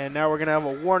 And now we're going to have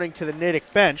a warning to the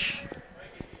Natick bench.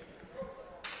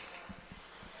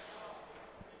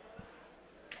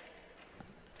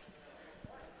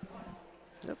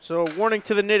 Yep, so a warning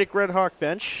to the Natick Red Hawk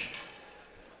bench.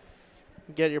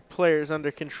 Get your players under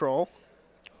control.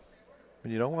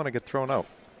 You don't want to get thrown out.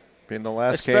 Being the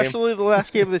last game. Especially the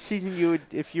last game of the season,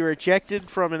 if you're ejected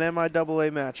from an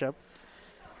MIAA matchup,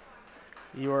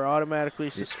 you are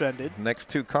automatically suspended. Next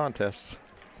two contests.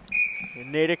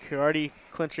 And Natick already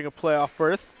clinching a playoff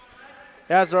berth,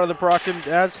 as have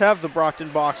the Brockton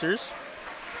Boxers.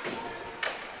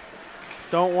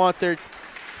 Don't want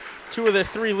two of their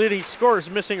three leading scorers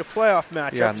missing a playoff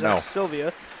matchup. Yeah, no.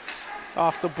 Sylvia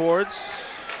off the boards.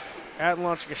 Atten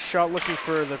launching a shot, looking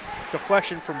for the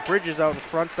deflection from Bridges out in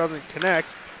front, doesn't connect.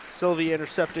 Sylvia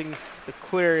intercepting the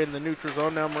clear in the neutral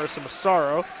zone. Now Marissa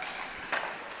Massaro.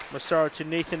 Massaro to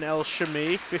Nathan El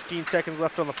Shami. 15 seconds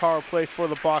left on the power play for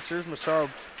the Boxers. Massaro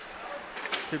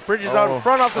to Bridges out in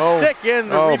front off the stick, and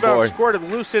the rebound squirted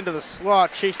loose into the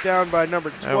slot, chased down by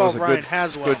number 12, Ryan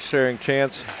Haswell. Good sharing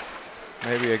chance.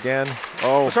 Maybe again.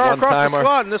 Massaro across the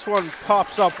slot, and this one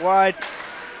pops up wide.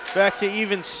 Back to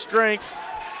even strength.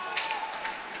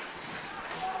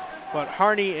 But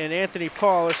Harney and Anthony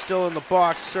Paul are still in the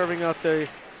box, serving out the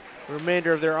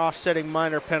remainder of their offsetting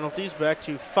minor penalties. Back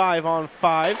to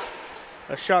 5-on-5.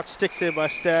 A shot sticks in by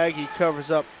Stagg. He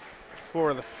covers up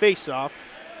for the face-off.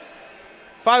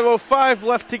 5:05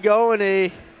 left to go in a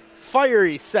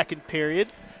fiery second period.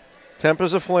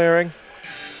 Tempers are flaring.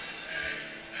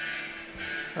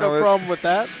 No problem with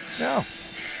that. No.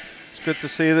 It's good to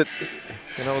see that,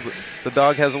 the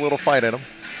dog has a little fight in him.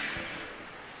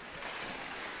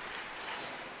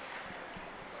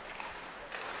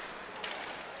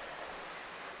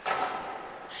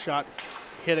 Shot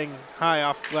hitting high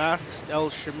off glass.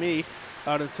 El Shami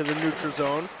out into the neutral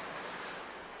zone.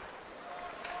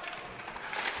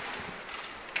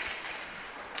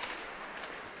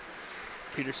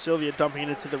 Peter Sylvia dumping it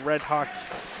into the Red Hawk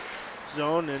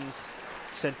zone and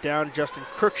sent down. Justin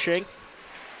Cruikshank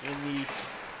in the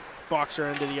Boxer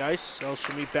end of the ice. El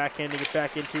Shami backhanding it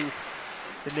back into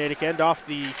the Natick end off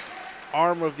the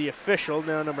arm of the official.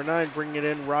 Now number 9 bringing it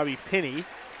in, Robbie Pinney.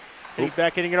 Pinney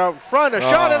backhanding it out in front. A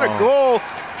shot and a goal.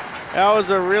 That was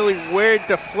a really weird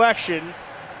deflection.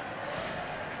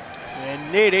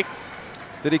 And Natick.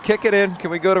 Did he kick it in?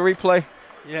 Can we go to replay?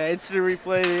 Yeah, instant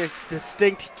replay, the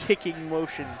distinct kicking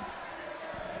motion.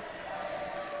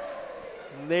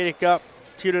 Natick up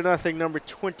 2-0, number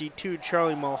 22,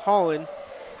 Charlie Mulholland.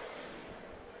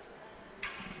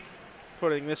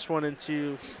 Putting this one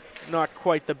into not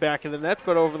quite the back of the net,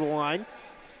 but over the line.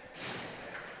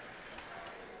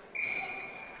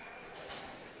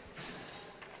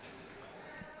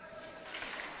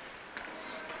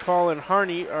 Paul and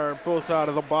Harney are both out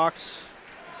of the box.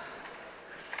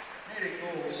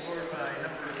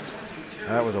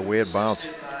 That was a weird bounce.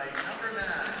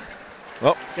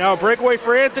 Oh. Now a breakaway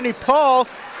for Anthony Paul.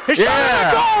 His shot and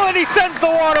a goal, and he sends the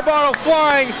water bottle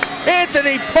flying.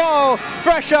 Anthony Paul,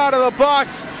 fresh out of the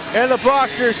box, and the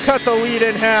Boxers cut the lead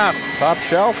in half. Top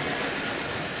shelf.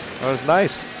 That was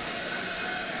nice.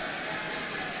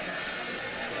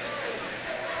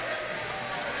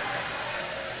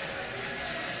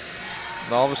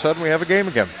 And all of a sudden, we have a game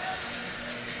again.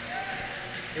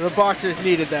 The Boxers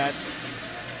needed that.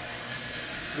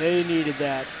 They needed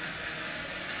that.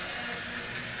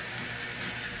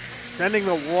 Sending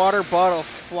the water bottle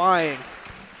flying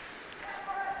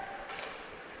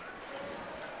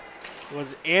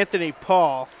was Anthony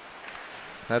Paul.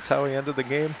 That's how he ended the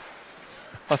game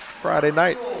on Friday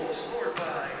night.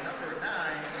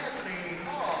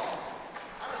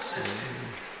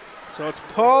 So it's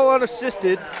Paul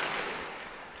unassisted.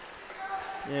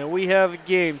 And we have a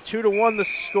game. 2-1 the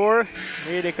score.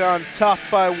 Natick on top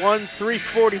by 1,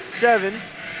 3:47.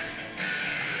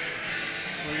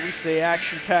 When we say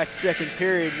action-packed second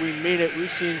period, we mean it.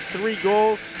 We've seen 3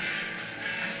 goals,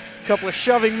 a couple of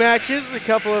shoving matches, a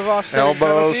couple of offsetting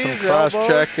elbows, penalties, some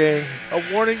cross-checking.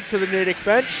 A warning to the Natick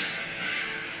bench.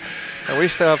 And we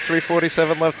still have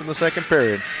 3:47 left in the second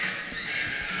period.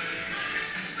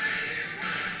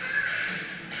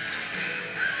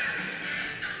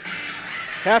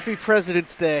 Happy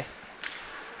President's Day.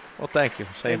 Well, thank you.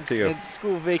 Same to you. And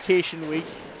school vacation week.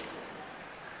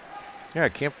 Yeah, I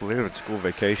can't believe it's school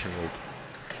vacation week.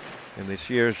 And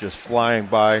this year is just flying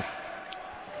by.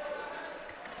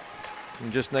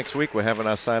 And just next week, we're having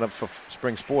our sign up for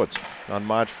spring sports on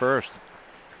March 1st.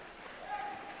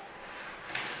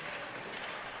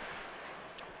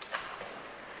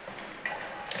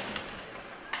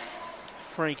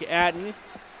 Frank Atten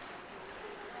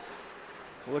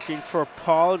looking for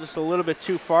Paul, just a little bit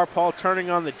too far. Paul turning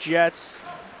on the Jets.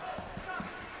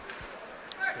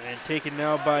 And taken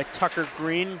now by Tucker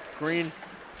Green. Green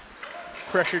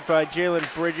pressured by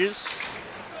Jalen Bridges.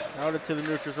 Out into the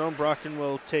neutral zone. Brockton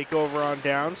will take over on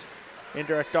downs.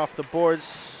 Indirect off the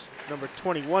boards. Number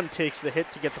 21 takes the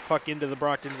hit to get the puck into the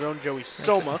Brockton zone. Joey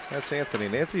Soma. That's Anthony.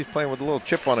 Nancy's playing with a little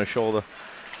chip on his shoulder,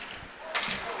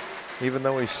 even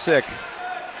though he's sick.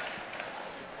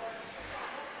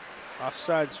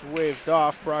 Offsides waved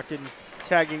off. Brockton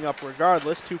tagging up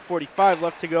regardless. 2:45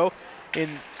 left to go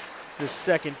in the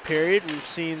second period. We've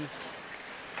seen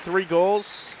 3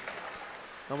 goals,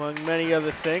 among many other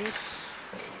things.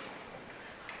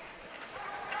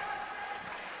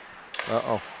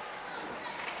 Uh-oh.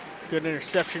 Good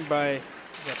interception by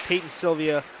Peyton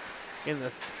Sylvia in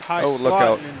the high look slot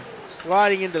out. and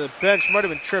sliding into the bench. Might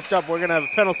have been tripped up. We're going to have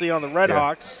a penalty on the Red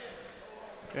Hawks.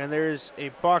 And there's a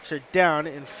boxer down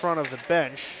in front of the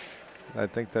bench. I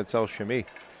think that's El Shami.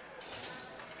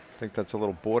 I think that's a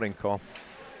little boarding call.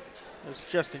 It was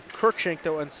Justin Cruikshank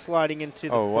that went sliding into the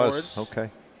boards. Oh, it was? Okay.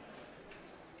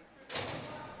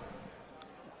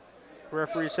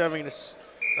 Referee's having a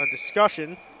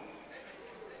discussion.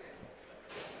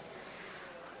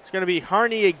 It's going to be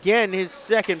Harney again, his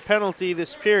second penalty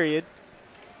this period.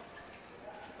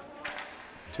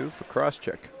 2 for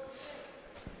cross-check.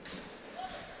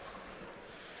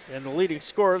 And the leading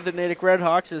scorer of the Natick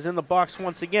Redhawks is in the box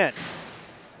once again.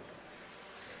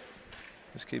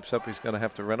 This keeps up, he's going to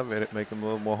have to renovate it, make him a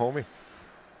little more homey.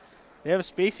 They have a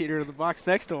space heater in the box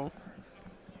next to him.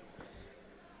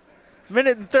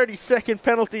 Minute and 30-second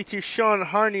penalty to Sean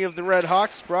Harney of the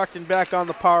Redhawks. Brockton back on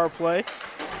the power play.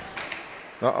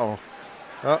 Uh-oh.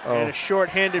 Uh-oh. And a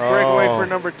short-handed breakaway for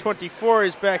number 24.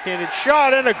 His backhanded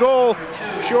shot and a goal.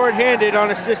 Short-handed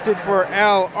unassisted for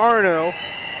Al Arno.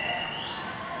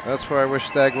 That's where I wish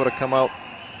Stagg would have come out.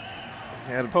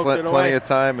 Had plenty of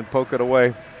time and poke it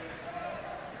away.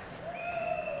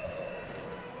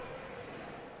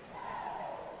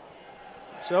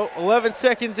 So 11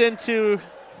 seconds into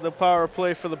the power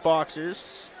play for the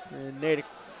Boxers. And Natick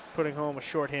putting home a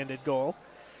shorthanded goal.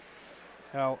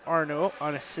 Al Arno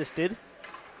unassisted.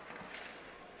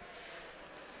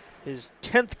 His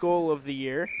 10th goal of the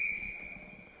year.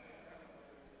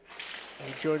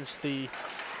 He joins the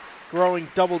growing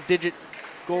double-digit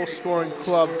goal-scoring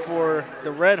club for the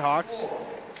Redhawks.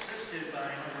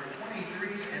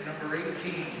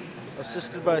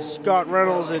 Assisted by Scott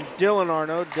Reynolds and Dylan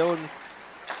Arno. Dylan,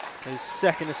 his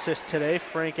second assist today.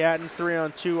 Frank Atten,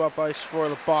 3-on-2 up ice for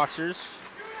the Boxers.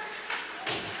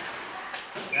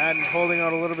 Atten holding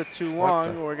out a little bit too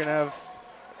long. We're going to have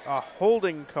a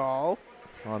holding call.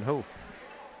 On who?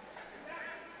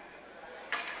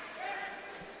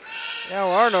 Now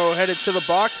Arno headed to the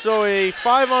box, so a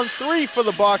 5-on-3 for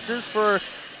the Boxers for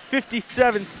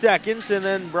 57 seconds, and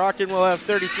then Brockton will have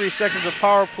 33 seconds of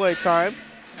power play time.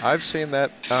 I've seen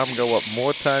that arm go up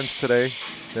more times today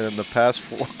than in the past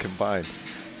 4 combined.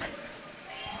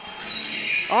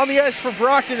 On the ice for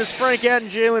Brockton is Frank Atten,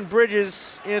 Jalen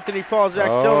Bridges, Anthony Paul,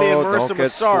 Zach Sylvia, and Marissa don't get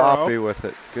Massaro. sloppy with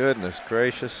it. Goodness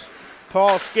gracious.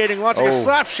 Paul skating, launching a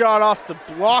slap shot off the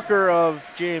blocker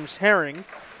of James Herring.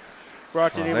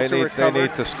 Brockton able to recover. They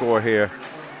need to score here.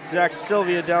 Zach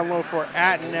Sylvia down low for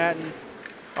Atten. Atten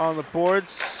on the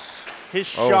boards. His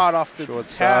shot off the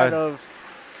pad of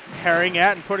Herring.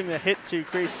 Atten putting the hit to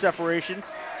create separation.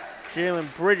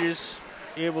 Jalen Bridges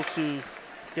able to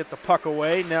get the puck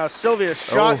away. Now Sylvia's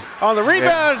shot on the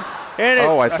rebound. And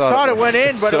I thought it went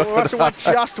in, but it must have went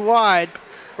just wide.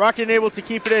 Brockton able to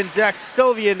keep it in. Zach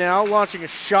Sylvia now launching a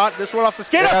shot. This one off the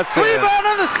skate. Rebound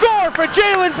on the score for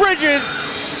Jalen Bridges.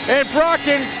 And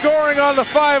Brockton scoring on the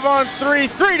 5-on-3,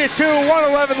 3-2,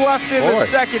 1:11 left in the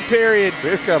second period.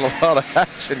 We've got a lot of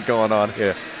action going on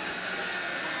here.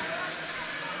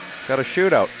 Got a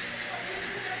shootout.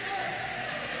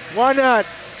 Why not?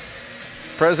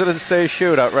 President's Day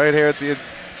shootout right here at the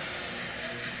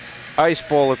Ice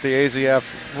Bowl at the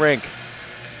AZF rink.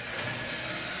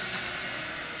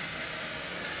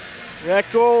 That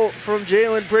goal from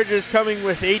Jalen Bridges coming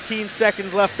with 18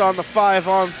 seconds left on the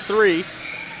 5-on-3.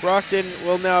 Brockton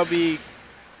will now be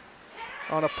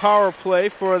on a power play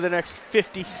for the next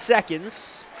 50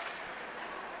 seconds.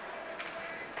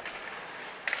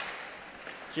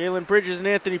 Jalen Bridges and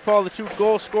Anthony Paul, the two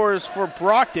goal scorers for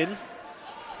Brockton.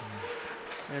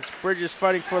 And it's Bridges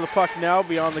fighting for the puck now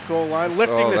beyond the goal line,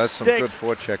 lifting the stick. That's some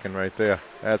good forechecking right there.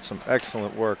 That's some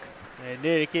excellent work. And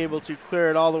Natick able to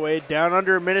clear it all the way down.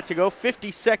 Under a minute to go,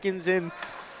 50 seconds in.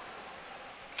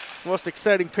 Most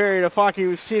exciting period of hockey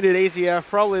we've seen at AZF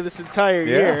probably this entire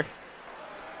year.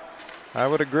 I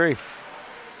would agree.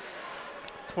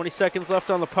 20 seconds left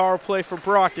on the power play for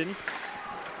Brockton.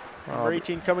 Number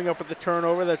 18 coming up with the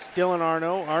turnover. That's Dylan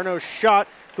Arno. Arno's shot.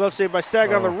 Glove saved by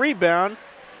Stagg on the rebound.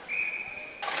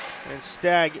 And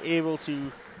Stagg able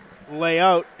to lay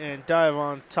out and dive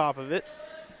on top of it.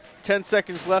 10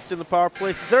 seconds left in the power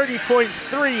play.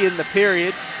 30.3 in the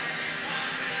period.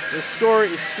 The score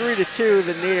is 3-2.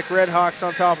 The Natick Redhawks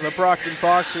on top of the Brockton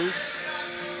Boxers.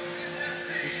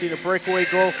 We've seen a breakaway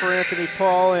goal for Anthony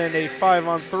Paul and a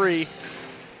 5-on-3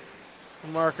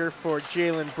 marker for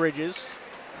Jalen Bridges.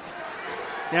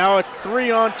 Now a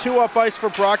 3-on-2 up ice for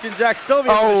Brockton. Zach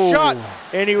Sylvia with a shot,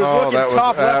 and he was looking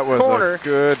top left corner. That was a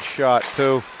good shot,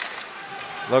 too.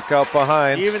 Look out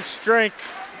behind. Even strength.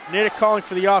 Natick calling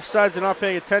for the offsides and not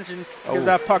paying attention because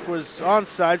that puck was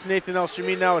onside. Nathan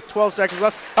El-Shamin now with 12 seconds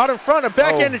left. Out in front, a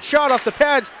backhanded shot off the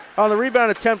pads on the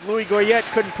rebound attempt. Louis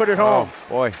Goyette couldn't put it home. Oh,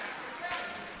 boy.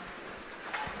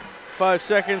 5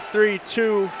 seconds, 3,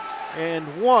 2, and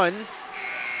 1.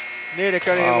 Natick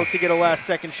unable to get a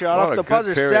last-second shot off the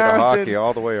buzzer. Period of hockey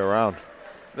all the way around.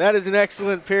 That is an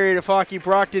excellent period of hockey.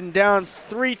 Brockton down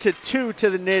 3-2 to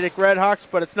the Natick Redhawks,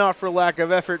 but it's not for lack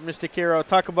of effort, Mr. Caro.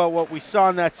 Talk about what we saw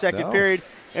in that second period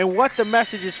and what the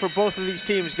message is for both of these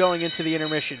teams going into the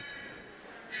intermission.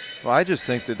 Well, I just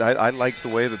think that I like the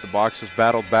way that the Boxers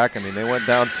battled back. I mean, they went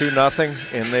down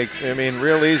 2-0, and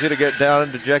real easy to get down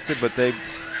and dejected, but they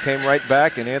came right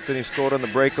back, and Anthony scored on the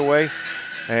breakaway.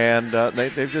 And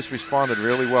they've just responded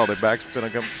really well. Their back's been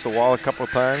against the wall a couple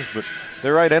of times, but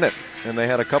they're right in it. And they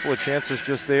had a couple of chances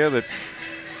just there that,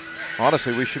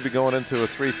 honestly, we should be going into a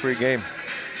 3-3 game.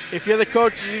 If you're the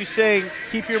coach, are you saying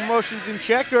keep your emotions in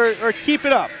check or keep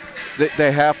it up?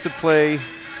 They have to play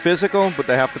physical, but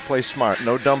they have to play smart.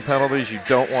 No dumb penalties. You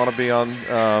don't want to be on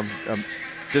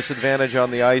disadvantage on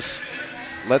the ice.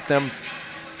 Let them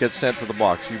get sent to the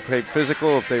box. You play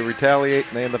physical. If they retaliate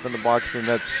and they end up in the box, then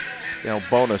that's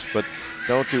bonus, but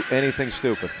don't do anything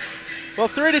stupid. Well,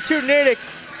 3-2 Natick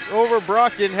over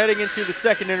Brockton heading into the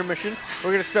second intermission.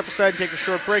 We're going to step aside and take a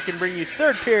short break and bring you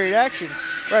third period action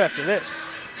right after this.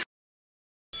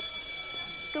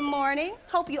 Good morning.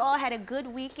 Hope you all had a good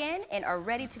weekend and are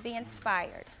ready to be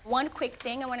inspired. One quick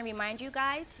thing I want to remind you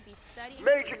guys to be studying.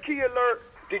 Major key alert.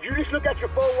 Did you just look at your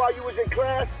phone while you was in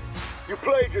class? You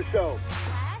played yourself.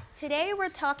 Today we're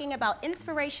talking about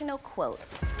inspirational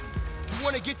quotes. You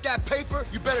want to get that paper?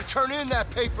 You better turn in that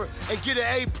paper and get an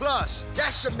A+.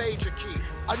 That's a major key.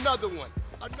 Another one.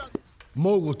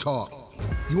 Mogul talk.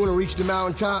 You want to reach the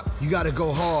mountaintop? You got to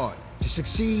go hard. To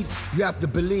succeed, you have to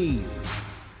believe.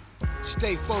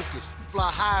 Stay focused.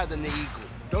 Fly higher than the eagle.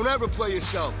 Don't ever play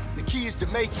yourself. The key is to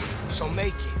make it, so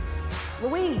make it.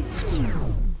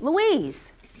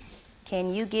 Louise,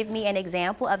 can you give me an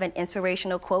example of an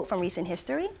inspirational quote from recent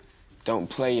history? Don't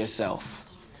play yourself.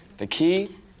 The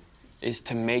key is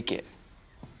to make it.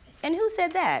 And who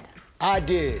said that? I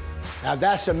did. Now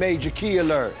that's a major key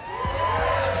alert.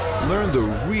 Learn the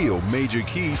real major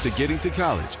keys to getting to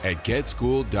college at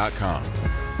getschool.com.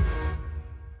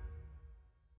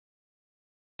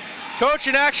 Coach,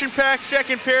 an action-packed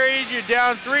second period. You're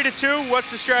down 3-2.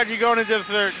 What's the strategy going into the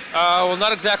third? Well,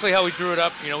 not exactly how we drew it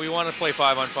up. We want to play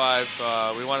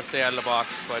 5-on-5. We want to stay out of the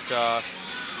box, but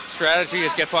strategy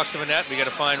is get pucks to the net. We got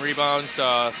to find rebounds.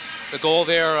 The goal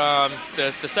there,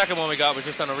 the second one we got was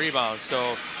just on a rebound.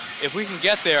 So if we can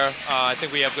get there, I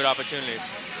think we have good opportunities.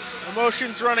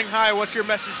 Emotions running high. What's your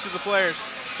message to the players?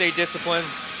 Stay disciplined.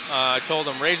 I told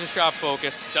them razor sharp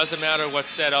focus. Doesn't matter what's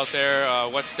said out there,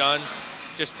 what's done.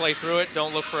 Just play through it.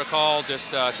 Don't look for a call.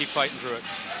 Just keep fighting through it.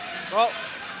 Well,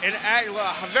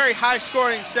 a very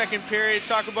high-scoring second period.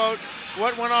 Talk about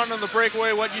what went on the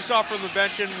breakaway, what you saw from the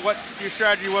bench, and what your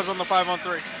strategy was on the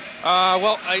 5-on-3.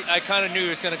 Well, I kind of knew he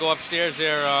was going to go upstairs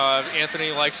there.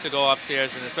 Anthony likes to go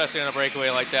upstairs, and especially on a breakaway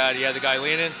like that. He had the guy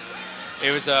leaning.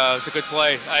 It was a good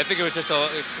play. I think it was just a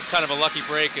kind of a lucky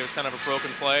break. It was kind of a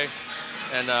broken play,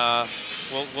 and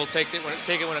we'll take it when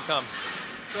it comes.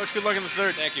 Coach, good luck in the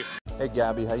third. Thank you. Hey,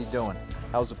 Gabby, how you doing?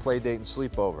 How's the play date and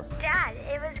sleepover? Dad,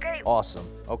 it was great. Awesome.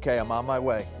 Okay, I'm on my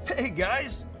way. Hey,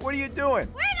 guys, what are you doing?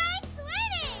 We're going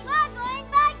swimming. We're going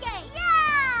biking.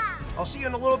 Yeah! I'll see you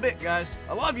in a little bit, guys.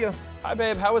 I love you. Hi,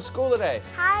 babe. How was school today?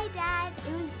 Hi, Dad.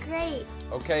 It was great.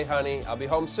 Okay, honey. I'll be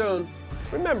home soon.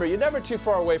 Remember, you're never too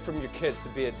far away from your kids to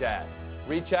be a dad.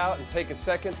 Reach out and take a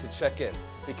second to check in,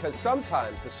 because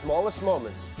sometimes the smallest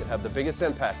moments can have the biggest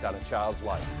impact on a child's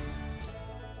life.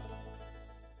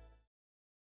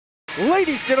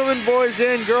 Ladies, gentlemen, boys,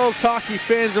 and girls, hockey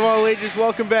fans of all ages,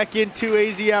 welcome back into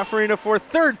AZF Arena for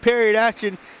third period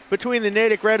action between the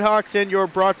Natick Redhawks and your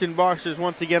Brockton Boxers.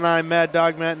 Once again, I'm Mad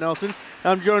Dog Matt Nelson.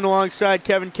 I'm joined alongside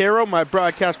Kevin Caro, my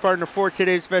broadcast partner for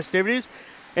today's festivities.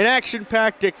 An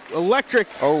action-packed, electric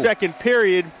second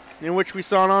period in which we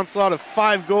saw an onslaught of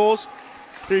 5 goals,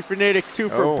 3 for Natick, 2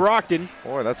 for Brockton.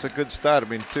 Boy, that's a good start. I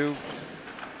mean, two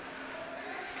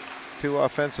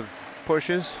offensive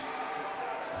pushes.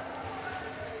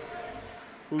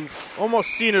 We've almost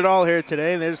seen it all here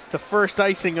today, and there's the first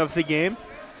icing of the game.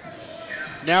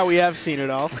 Now we have seen it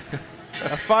all.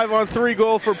 A 5-on-3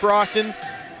 goal for Brockton,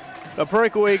 a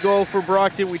breakaway goal for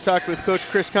Brockton. We talked with Coach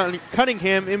Chris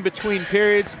Cunningham in between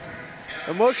periods.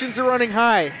 Emotions are running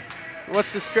high.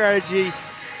 What's the strategy?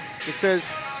 It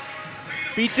says,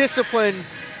 be disciplined,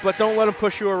 but don't let them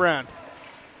push you around.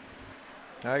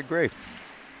 I agree.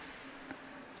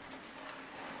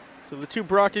 So the 2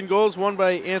 Brockton goals, one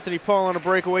by Anthony Paul on a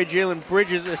breakaway. Jalen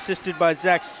Bridges assisted by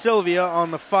Zach Sylvia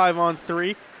on the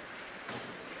 5-on-3.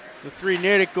 The 3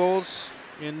 Natick goals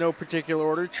in no particular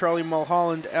order. Charlie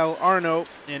Mulholland, Al Arno,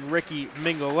 and Ricky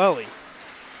Mingolelli.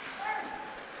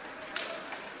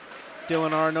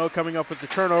 Dylan Arno coming up with the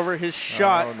turnover. His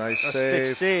shot, nice a save.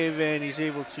 stick save, and he's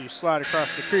able to slide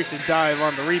across the crease and dive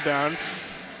on the rebound.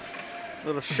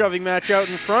 Little shoving match out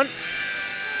in front.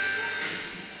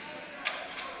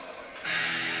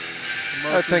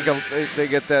 I think they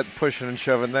get that pushing and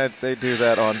shoving. They do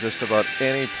that on just about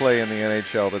any play in the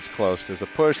NHL that's close. There's a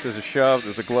push, there's a shove,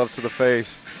 there's a glove to the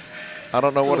face. I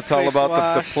don't know what it's all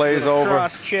about. The play's over.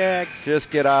 Cross check. Just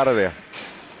get out of there.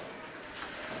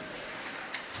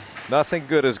 Nothing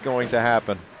good is going to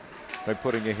happen by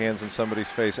putting your hands in somebody's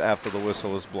face after the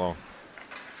whistle is blown.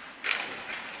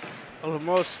 Well, the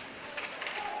most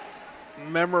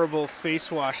memorable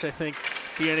face wash I think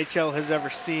the NHL has ever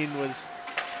seen was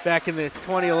back in the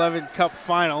 2011 Cup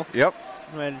Final. Yep.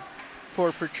 When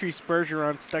poor Patrice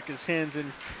Bergeron stuck his hands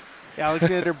in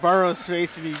Alexander Barrow's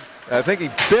face, and I think he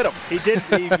bit him. He did.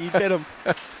 He bit him.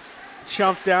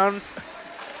 Chomped down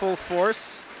full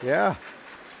force. Yeah.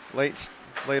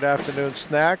 Late afternoon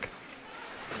snack.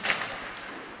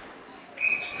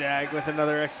 Stagg with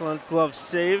another excellent glove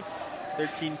save.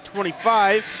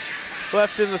 13:25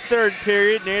 left in the third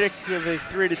period. Natick with a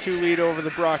 3-2 lead over the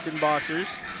Brockton Boxers.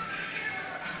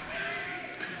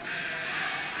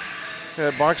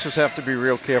 Yeah, Boxers have to be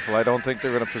real careful. I don't think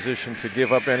they're in a position to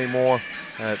give up any more.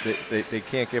 They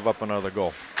can't give up another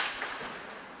goal.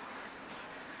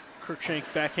 Cruikshank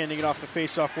backhanding it off the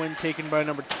face-off win taken by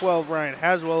number 12, Ryan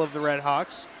Haswell of the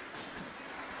Redhawks.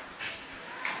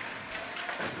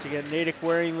 Once again, Natick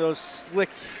wearing those slick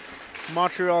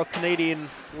Montreal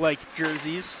Canadian-like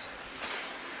jerseys.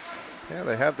 Yeah,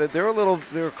 they have.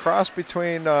 They're a cross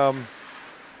between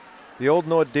the old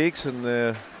Nordiques and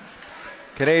the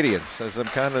Canadians, as I'm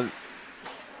kind of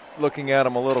looking at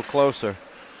them a little closer.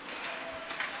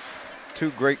 2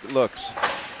 great looks.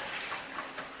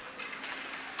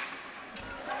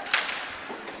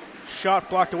 Shot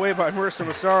blocked away by Marissa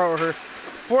Massaro. Her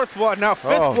fifth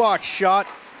block shot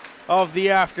of the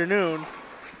afternoon.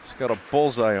 She's got a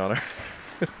bullseye on her.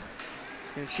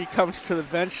 And she comes to the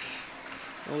bench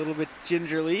a little bit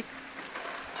gingerly.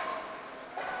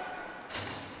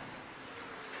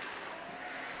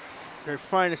 Her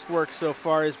finest work so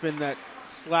far has been that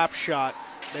slap shot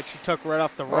that she took right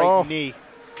off the right knee.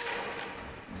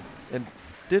 And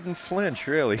didn't flinch,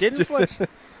 really. Didn't flinch.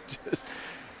 Just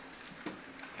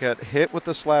got hit with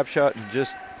the slap shot and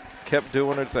just kept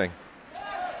doing her thing.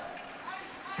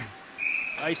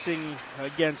 Icing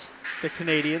against the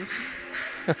Canadians.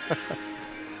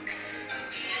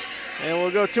 And we'll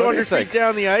go 200 feet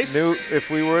down the ice. If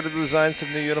we were to design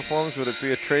some new uniforms, would it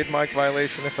be a trademark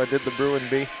violation if I did the Bruin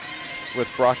B with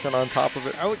Brockton on top of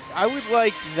it? I would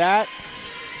like that,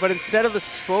 but instead of the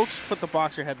spokes, put the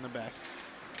boxer head in the back.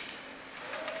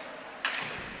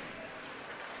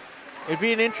 It'd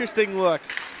be an interesting look.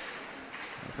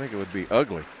 I think it would be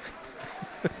ugly.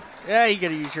 Yeah, you got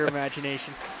to use your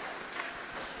imagination.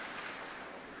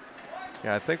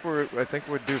 Yeah, I think we're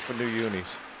due for new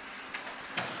unis.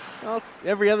 Well,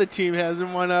 every other team has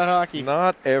them. Why not hockey?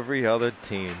 Not every other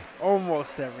team.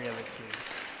 Almost every other team.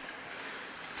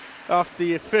 Off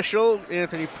the official,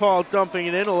 Anthony Paul dumping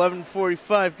it in.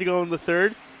 11:45 to go in the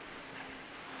third.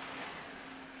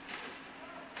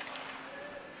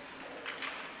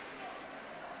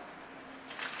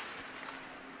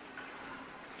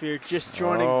 If you're just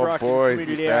joining Brockton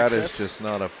Community Access. That is just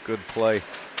not a good play.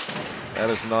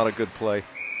 That is not a good play.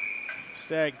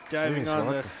 Stagg diving on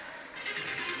the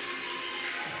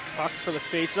puck for the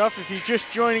face-off. If you're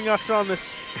just joining us on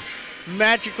this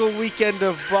magical weekend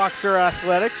of Boxer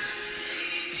Athletics,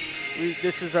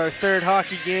 this is our third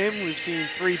hockey game. We've seen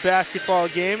 3 basketball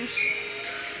games,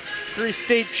 3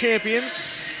 state champions,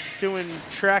 2 in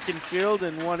track and field,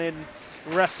 and 1 in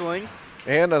wrestling.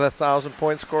 And a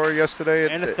 1,000-point scorer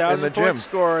yesterday and a in the gym. 1,000-point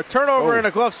scorer. A turnover and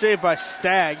a glove save by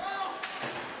Stagg.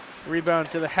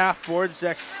 Rebound to the half board.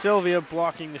 Zach Sylvia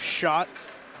blocking the shot.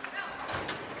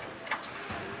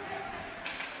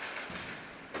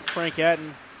 Frank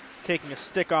Adden taking a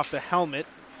stick off the helmet.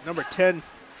 Number 10,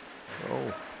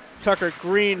 Tucker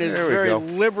Green, is very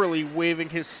liberally waving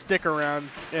his stick around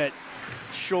at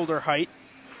shoulder height.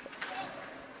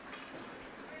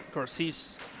 Of course,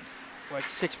 he's like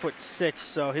 6'6",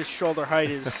 so his shoulder height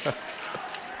is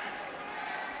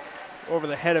over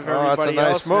the head of everybody that's a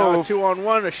nice else. move. Now a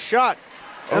 2-on-1, a shot.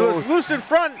 And it was loose in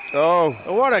front. Oh.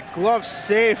 What a glove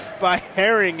save by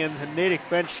Herring, and the Natick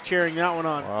bench cheering that one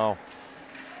on. Wow.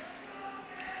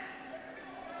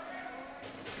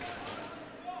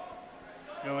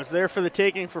 It was there for the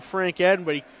taking for Frank Ed,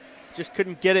 but he just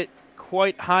couldn't get it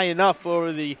quite high enough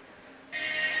over the...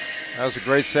 That was a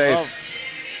great save.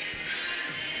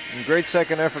 And great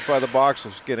second effort by the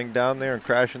Boxers, getting down there and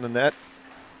crashing the net.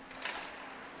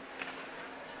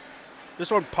 This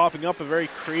one popping up a very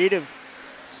creative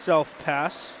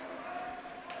self-pass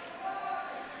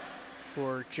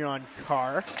for John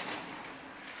Carr.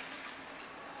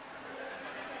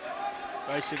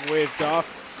 Icing waved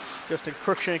off. Justin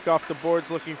Cruikshank off the boards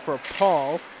looking for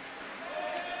Paul.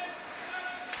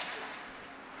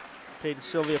 Peyton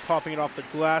Sylvia popping it off the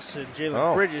glass, and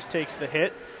Jalen Bridges takes the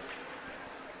hit.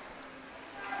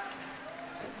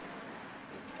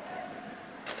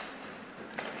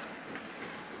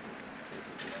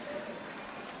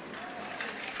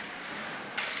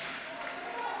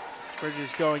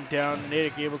 Bridges going down.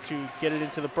 Natick able to get it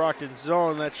into the Brockton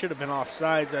zone. That should have been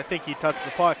offsides. I think he touched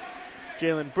the puck.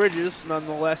 Jalen Bridges,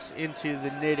 nonetheless, into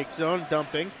the Natick zone,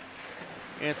 dumping.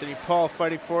 Anthony Paul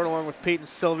fighting for it along with Peyton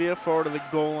Sylvia forward of the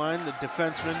goal line. The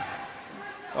defenseman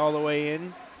all the way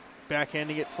in.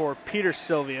 Backhanding it for Peter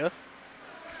Sylvia.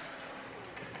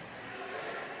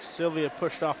 Sylvia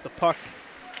pushed off the puck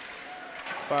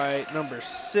by number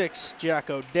 6, Jack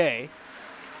O'Day.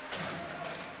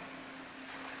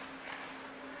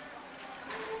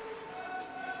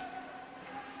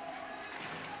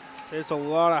 There's a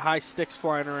lot of high sticks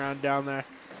flying around down there.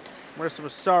 Marissa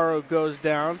Massaro goes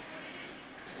down.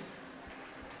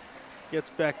 Gets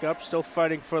back up, still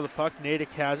fighting for the puck.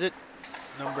 Natick has it.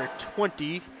 Number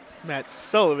 20, Matt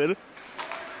Sullivan.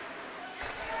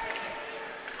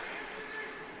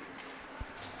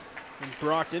 And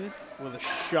Brockton with a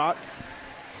shot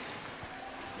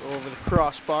over the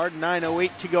crossbar.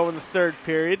 9:08 to go in the third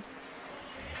period.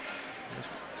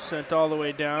 Sent all the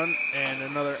way down, and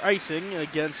another icing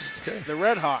against the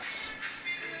Red Hawks.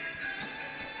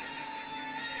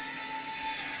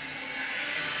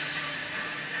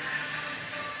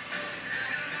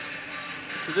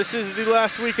 So this is the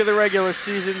last week of the regular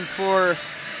season for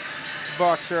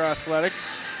Boxer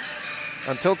Athletics.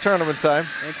 Until tournament time.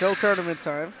 Until tournament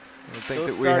time. I think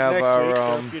that we have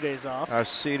a few days off. Our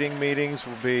seating meetings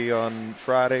will be on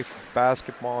Friday for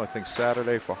basketball, I think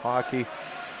Saturday for hockey.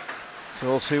 So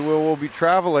we'll see where we'll be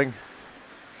traveling.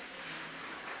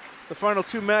 The final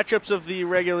 2 matchups of the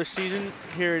regular season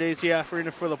here at AZF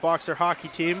Arena for the Boxer hockey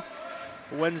team.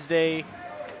 Wednesday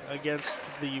against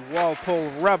the Walpole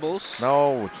Rebels.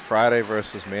 No, it's Friday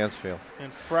versus Mansfield.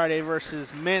 And Friday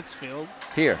versus Mansfield.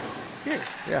 Here. Here.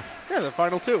 Yeah. Yeah, the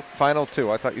final 2. Final 2.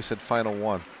 I thought you said final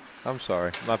 1. I'm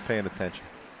sorry. I'm not paying attention.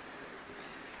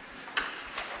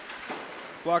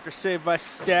 Blocker saved by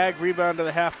Stagg. Rebound to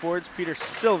the half boards. Peter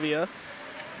Sylvia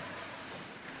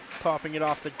popping it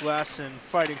off the glass and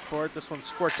fighting for it. This one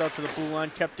squirts out to the blue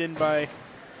line, kept in by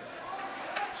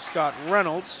Scott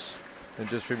Reynolds. And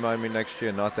just remind me next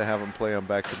year not to have him play on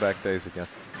back-to-back days again.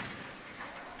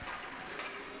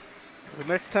 The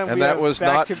next time And we that have was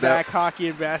not back-to-back hockey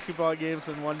and basketball games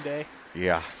in one day.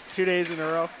 Yeah. 2 days in a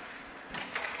row.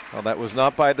 Well, that was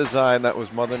not by design. That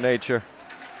was Mother Nature.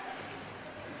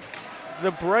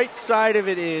 The bright side of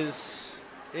it is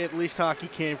at least hockey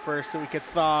came first so we could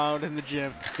thaw out in the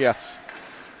gym. Yes.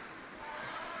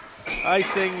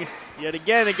 Icing yet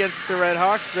again against the Red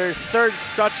Hawks. Their third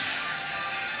such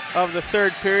of the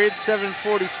third period.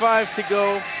 7:45 to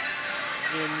go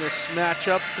in this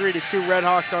matchup. 3-2 Red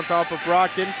Hawks on top of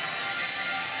Brockton.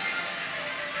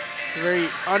 A very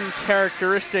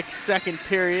uncharacteristic second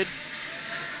period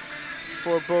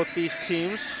for both these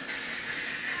teams.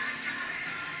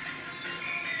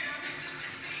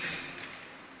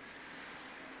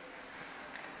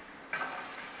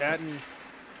 Patton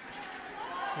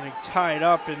getting tied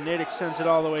up, and Natick sends it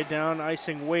all the way down.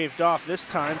 Icing waved off this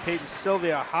time. Peyton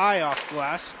Sylvia high off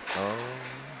glass.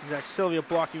 Zach Sylvia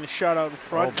blocking the shot out in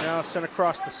front. Now sent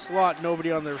across the slot.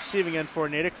 Nobody on the receiving end for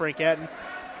Natick. Frank Atton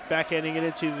backhanding it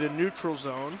into the neutral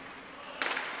zone.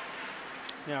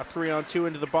 Now 3-on-2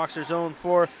 into the boxer zone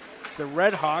for the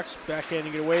Red Hawks.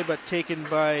 Backhanding it away, but taken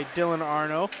by Dylan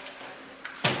Arno.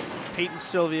 Peyton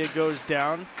Sylvia goes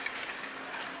down.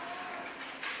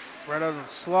 Right out of the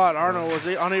slot. Arno was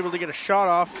unable to get a shot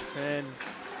off, and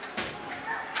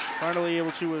finally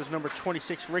able to was number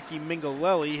 26, Ricky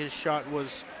Mingolelli. His shot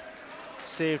was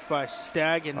saved by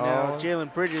Stagg, and now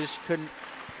Jalen Bridges couldn't.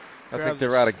 I think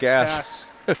they're out of gas.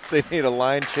 They need a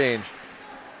line change.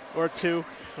 Or two,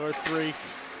 or three.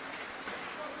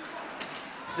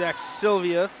 Zach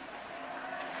Sylvia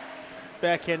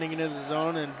backhanding into the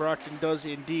zone, and Brockton does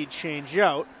indeed change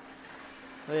out.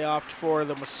 They opt for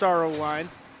the Massaro line.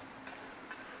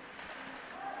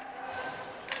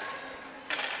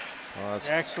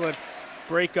 Excellent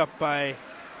breakup by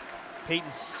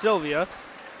Peyton Sylvia.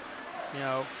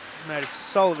 Now, Matty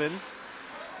Sullivan.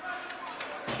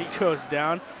 He goes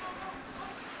down.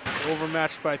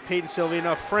 Overmatched by Peyton Sylvia.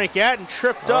 Now Frank Atton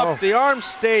tripped up. The arms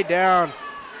stay down.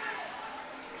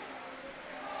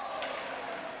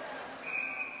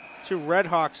 Two Red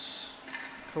Hawks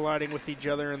colliding with each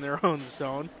other in their own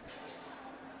zone.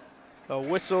 A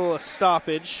whistle, a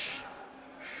stoppage.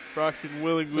 Brockton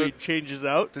willingly changes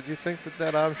out. Did you think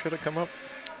that arm should have come up?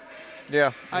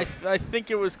 Yeah. I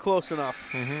think it was close enough.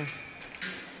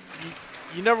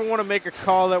 You never want to make a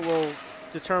call that will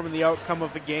determine the outcome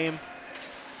of a game.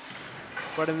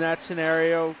 But in that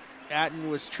scenario, Atton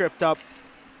was tripped up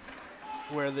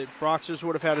where the Boxers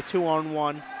would have had a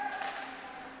 2-on-1.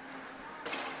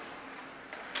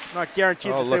 Not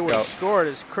guaranteed that they would have scored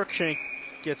as Crookshank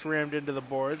gets rammed into the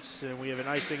boards. And we have an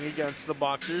icing against the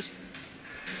Boxers.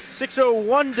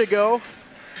 6:01 to go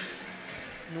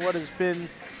in what has been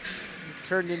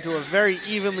turned into a very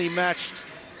evenly matched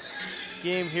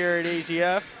game here at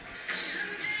AZF.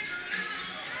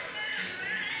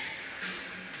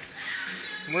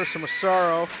 Marissa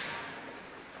Massaro,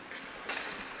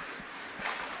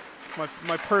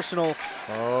 my personal,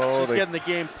 she's getting the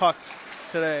game puck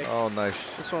today. Oh, nice.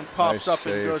 This one pops up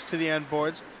and goes to the end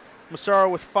boards. Massaro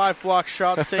with 5 block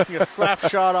shots, taking a slap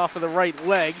shot off of the right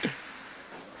leg.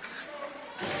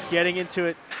 Getting into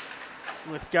it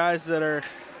with guys that are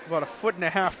about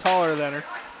 1.5 feet taller than her.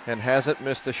 And hasn't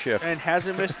missed a shift.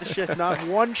 Not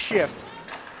one shift.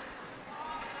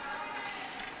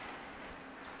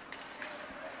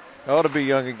 Oh, to be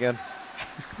young again.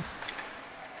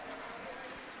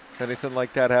 If anything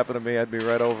like that happened to me, I'd be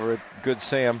right over it. Good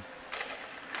Sam.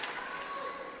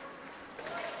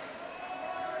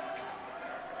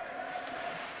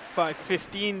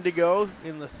 .5:15 to go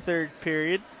in the third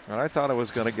period. And I thought I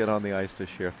was going to get on the ice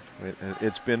this year.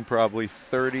 It's been probably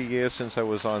 30 years since I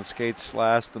was on skates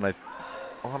last, and I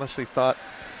honestly thought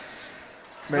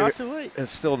maybe not too late.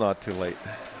 It's still not too late.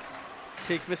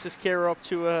 Take Mrs. Carroll up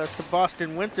to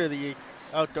Boston Winter, the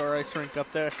outdoor ice rink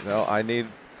up there. No, I need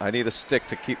a stick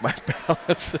to keep my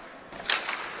balance.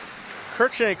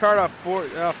 Crookshank hard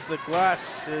off the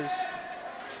glass as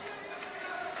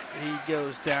he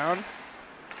goes down.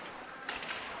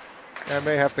 I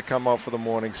may have to come out for the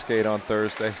morning skate on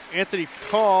Thursday. Anthony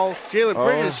Paul, Jalen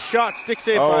Bridges shot, stick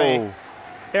save by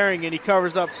Herring, and he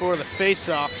covers up for the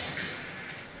face-off.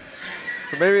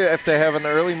 So maybe if they have an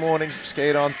early morning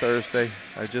skate on Thursday,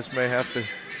 I just may have to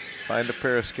find a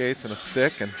pair of skates and a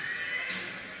stick, and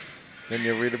then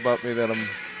you'll read about me that I'm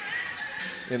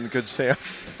in Good Sam.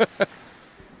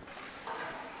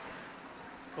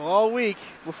 Well, all week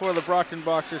before the Brockton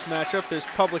Boxers matchup, there's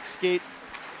public skate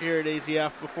here at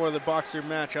AZF before the Boxer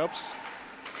matchups.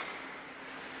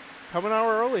 Come an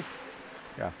hour early.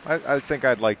 Yeah, I think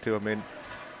I'd like to. I mean,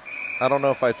 I don't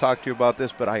know if I talked to you about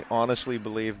this, but I honestly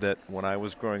believe that when I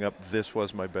was growing up, this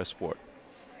was my best sport.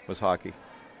 was hockey.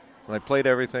 And I played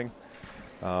everything.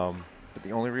 But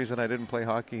the only reason I didn't play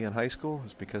hockey in high school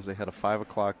is because they had a 5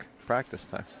 o'clock practice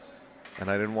time. And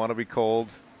I didn't want to be cold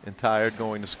and tired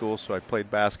going to school, so I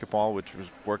played basketball, which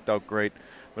worked out great.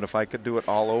 But if I could do it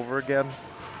all over again,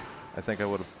 I think I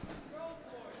would have.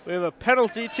 We have a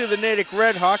penalty to the Natick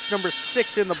Redhawks, number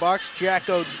 6 in the box, Jack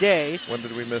O'Day. When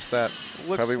did we miss that?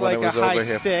 Looks Probably like when I was a high over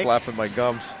here stick. flapping my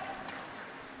gums.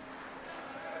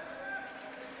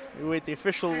 We wait the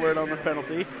official word on the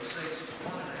penalty.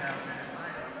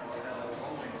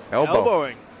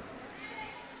 Elbowing.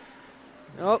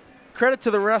 Well, credit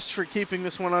to the refs for keeping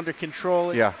this one under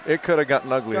control. Yeah, it could have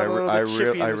gotten ugly. Got a little bit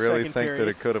chippy in the really second think that period.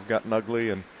 it could have gotten ugly,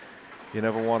 and you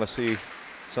never want to see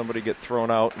somebody get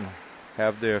thrown out and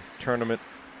have their tournament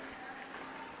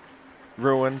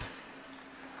ruined.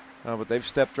 But they've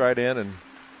stepped right in, and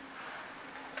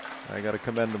I got to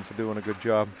commend them for doing a good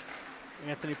job.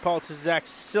 Anthony Paul to Zach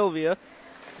Sylvia.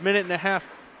 Minute and a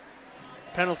half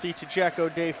penalty to Jack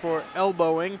O'Day for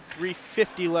elbowing.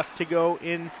 3:50 left to go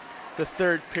in the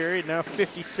third period. Now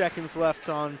 50 seconds left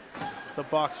on the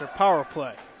Boxer power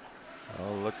play.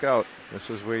 Oh, look out.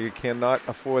 This is where you cannot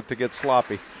afford to get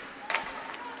sloppy.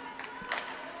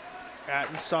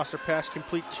 Atten saucer pass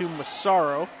complete to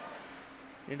Massaro.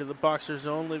 Into the Boxer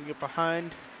zone, leaving it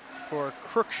behind for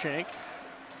Crookshank.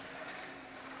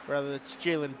 Rather, it's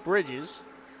Jalen Bridges.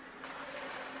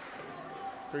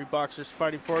 3 Boxers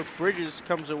fighting for it. Bridges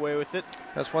comes away with it.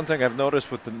 That's one thing I've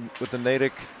noticed with the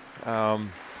Natick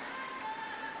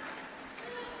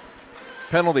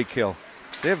penalty kill.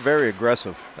 They're very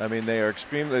aggressive. I mean, they are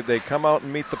extremely. They come out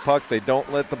and meet the puck. They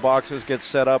don't let the Boxers get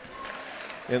set up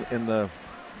in the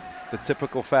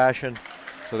typical fashion.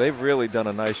 So they've really done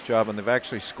a nice job, and they've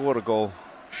actually scored a goal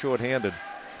shorthanded.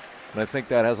 And I think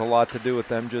that has a lot to do with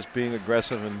them just being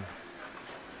aggressive and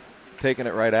taking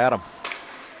it right at them.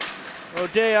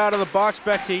 O'Day out of the box,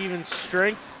 back to even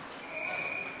strength.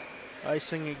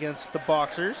 Icing against the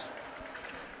Boxers.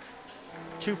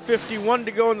 2:51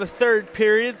 to go in the third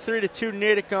period. 3-2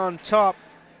 Natick on top.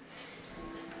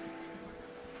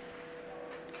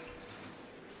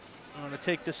 I want to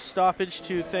take this stoppage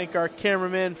to thank our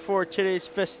cameraman for today's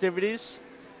festivities.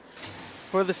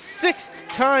 For the 6th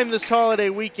time this holiday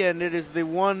weekend, it is the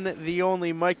one, the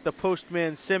only Mike the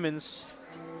Postman Simmons.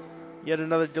 Yet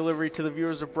another delivery to the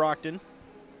viewers of Brockton.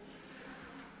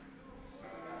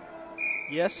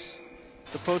 Yes,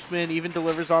 the postman even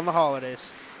delivers on the holidays.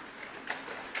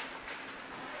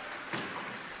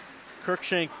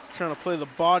 Crookshank trying to play the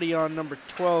body on number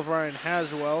 12, Ryan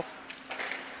Haswell.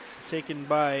 Taken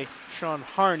by Sean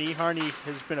Harney. Harney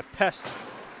has been a pest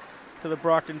to the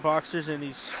Brockton Boxers, and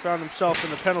he's found himself in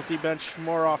the penalty bench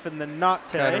more often than not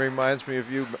today. Kind of reminds me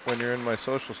of you when you're in my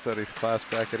social studies class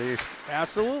back at East.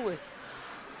 Absolutely.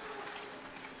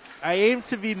 I aim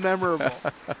to be memorable.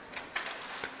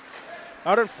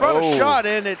 Out in front, a shot,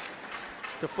 and it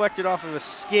deflected off of a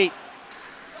skate.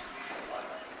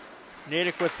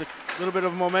 Natick with a little bit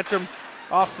of momentum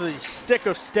off the stick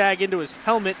of Stagg into his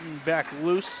helmet and back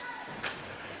loose.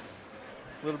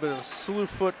 A little bit of a slew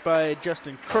foot by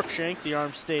Justin Crookshank. The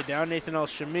arm stayed down. Nathan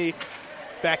El-Shami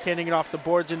backhanding it off the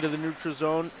boards into the neutral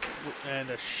zone, and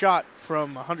a shot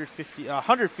from 100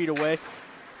 feet away.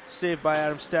 Saved by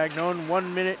Adam Stagnone.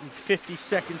 1 minute and 50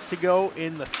 seconds to go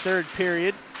in the third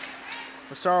period.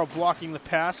 Massaro blocking the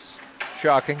pass.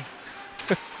 Shocking.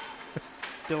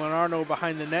 Dylan Arno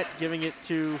behind the net, giving it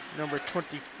to number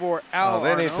 24, Al They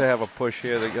Arno. need to have a push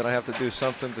here. They're going to have to do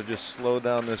something to just slow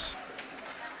down this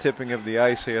tipping of the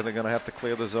ice here. They're going to have to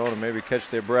clear the zone and maybe catch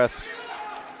their breath.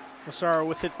 Massaro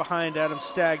with it behind Adam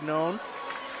Stagnone.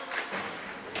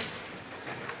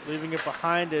 Leaving it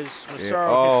behind as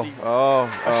Massaro gets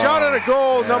a shot at a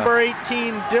goal, number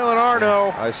 18, Dylan Arno.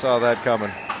 I saw that coming.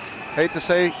 Hate to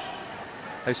say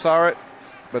I saw it,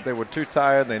 but they were too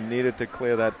tired. They needed to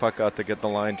clear that puck out to get the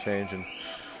line change. And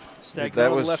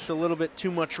Stagnone left a little bit too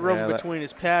much room between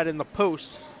his pad and the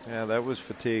post. Yeah, that was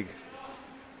fatigue.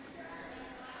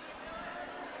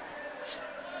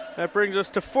 That brings us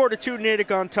to 4-2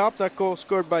 Natick on top. That goal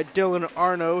scored by Dylan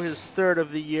Arno, his third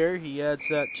of the year. He adds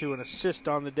that to an assist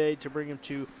on the day to bring him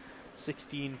to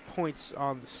 16 points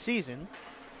on the season.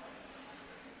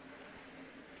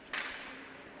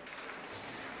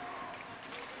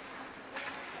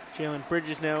 Jalen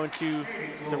Bridges now into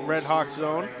the Red Hawk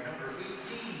zone.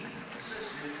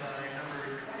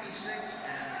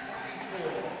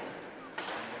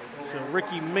 So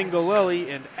Ricky Mingolelli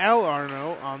and Al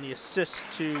Arno on the assist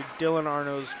to Dylan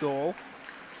Arno's goal.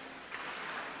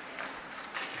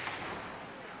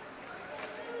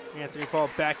 Anthony Paul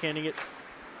backhanding it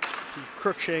to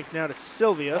Crookshank, now to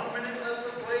Sylvia.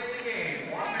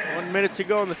 1 1 minute to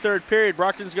go in the third period.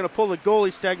 Brockton's going to pull the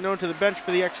goalie, Stagno, to the bench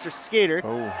for the extra skater.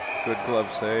 Oh, good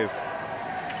glove save.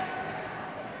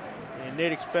 And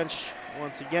Natick's bench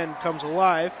once again comes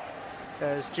alive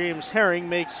as James Herring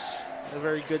makes a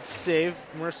very good save.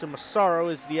 Marissa Massaro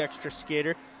is the extra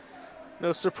skater.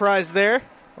 No surprise there.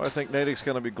 Well, I think Natick's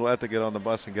going to be glad to get on the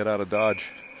bus and get out of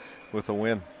Dodge with a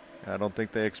win. I don't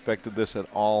think they expected this at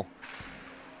all.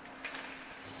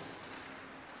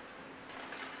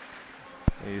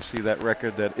 And you see that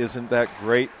record that isn't that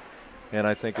great, and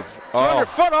I think it's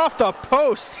foot off the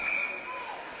post.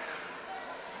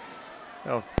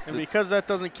 No, and because that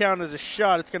doesn't count as a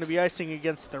shot, it's going to be icing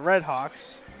against the Red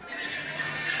Hawks.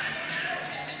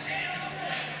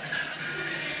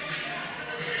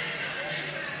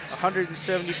 A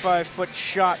 175-foot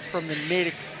shot from the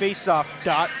Natick faceoff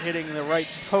dot, hitting the right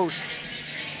post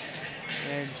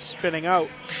and spinning out.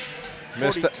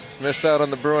 Missed out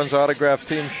on the Bruins autographed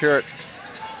team shirt.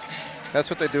 That's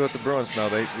what they do with the Bruins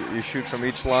now. You shoot from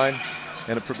each line,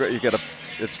 and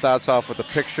it starts off with a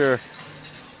picture,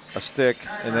 a stick,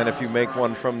 and then if you make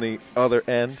one from the other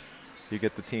end, you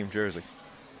get the team jersey.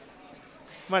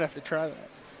 Might have to try that.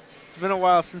 It's been a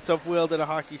while since I've wielded a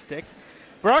hockey stick.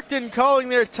 Brockton calling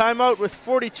their timeout with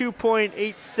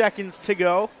 42.8 seconds to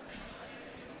go.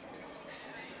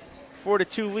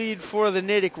 4-2 lead for the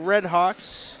Natick Red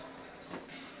Hawks.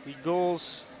 The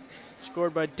goals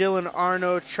scored by Dylan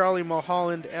Arno, Charlie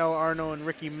Mulholland, Al Arno, and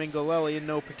Ricky Mingolelli in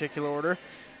no particular order.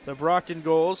 The Brockton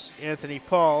goals, Anthony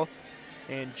Paul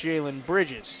and Jalen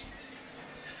Bridges.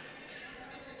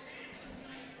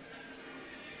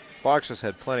 Boxers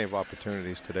had plenty of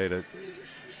opportunities today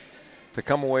to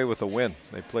come away with a win.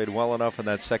 They played well enough in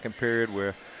that second period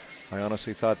where I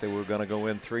honestly thought they were going to go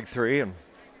in 3-3, and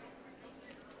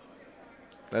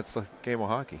that's the game of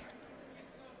hockey.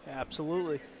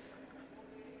 Absolutely.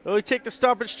 Well, we take the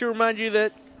stoppage to remind you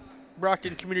that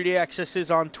Brockton Community Access is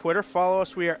on Twitter. Follow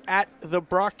us. We are at The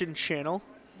Brockton Channel.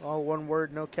 All one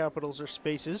word, no capitals or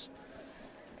spaces.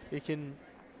 You can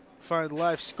find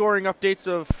live scoring updates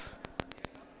of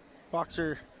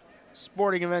Boxer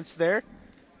sporting events there.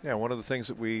 Yeah, one of the things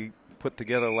that we put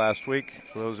together last week,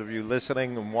 for those of you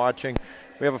listening and watching,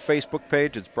 we have a Facebook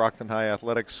page. It's Brockton High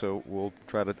Athletics, so we'll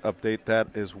try to update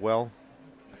that as well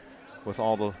with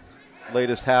all the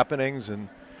latest happenings and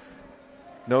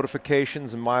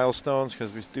notifications and milestones,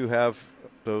 because we do have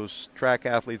those track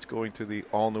athletes going to the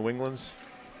All New Englands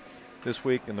this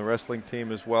week, and the wrestling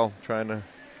team as well, trying to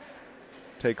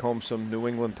take home some New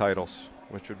England titles,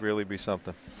 which would really be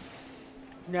something.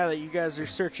 Now that you guys are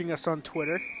searching us on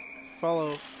Twitter,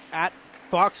 follow at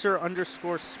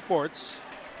Boxer_sports.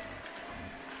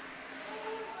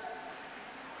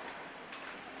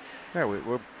 Yeah,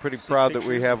 we're pretty proud that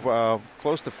we have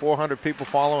close to 400 people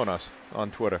following us on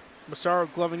Twitter. Massaro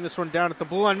gloving this one down at the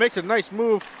blue line, makes a nice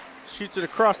move, shoots it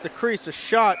across the crease, a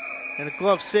shot, and a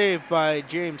glove save by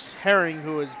James Herring,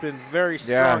 who has been very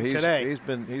strong today. He's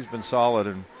been solid,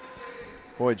 and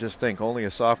boy, just think, only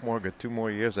a sophomore, got 2 more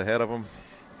years ahead of him.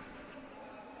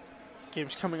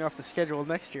 Game's coming off the schedule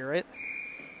next year, right?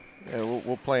 Yeah,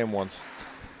 we'll play him once.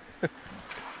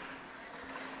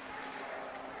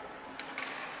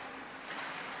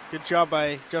 Good job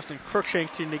by Justin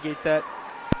Cruikshank to negate that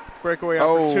breakaway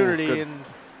opportunity, and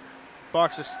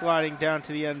Boxer sliding down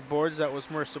to the end boards. That was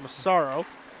Marissa Massaro.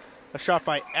 A shot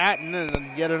by Atten, and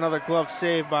then yet another glove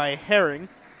save by Herring.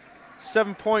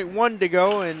 7.1 to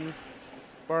go, and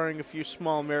barring a few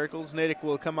small miracles, Natick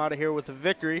will come out of here with a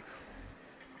victory.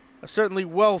 A certainly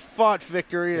well-fought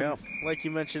victory, and like you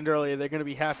mentioned earlier, they're going to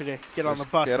be happy to get on the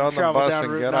bus and travel down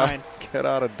Route 9. Get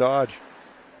out of Dodge.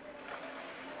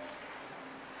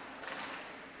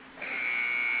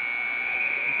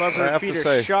 Buzzer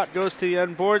beater shot goes to the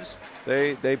end boards.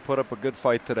 They put up a good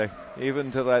fight today,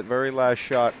 even to that very last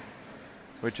shot,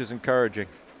 which is encouraging.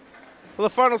 Well,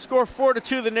 the final score,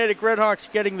 4-2, the Natick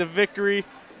Redhawks getting the victory.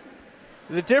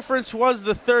 The difference was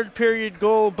the third period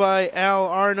goal by Al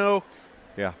Arno.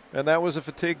 Yeah, and that was a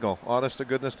fatigue goal. Honest to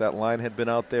goodness, that line had been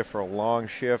out there for a long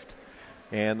shift,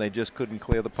 and they just couldn't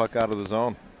clear the puck out of the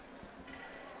zone.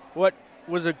 What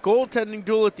was a goaltending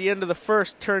duel at the end of the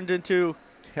first turned into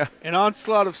an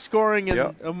onslaught of scoring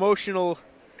and emotional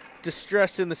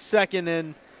distress in the second,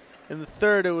 and in the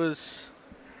third it was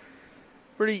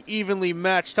pretty evenly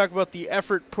matched. Talk about the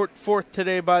effort put forth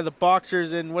today by the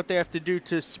Boxers and what they have to do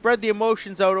to spread the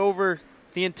emotions out over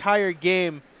the entire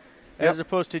game as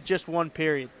opposed to just one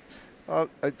period. I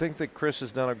think that Chris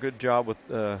has done a good job with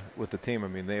the team. I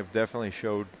mean, they have definitely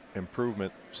showed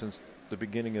improvement since the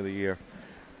beginning of the year,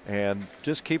 and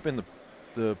just keeping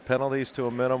the penalties to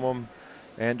a minimum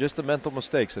and just the mental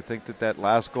mistakes. I think that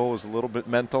last goal was a little bit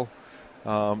mental.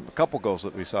 A couple goals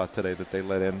that we saw today that they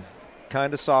let in,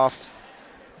 kind of soft,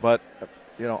 but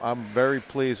you know, I'm very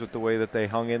pleased with the way that they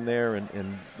hung in there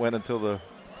and went until the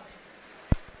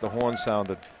horn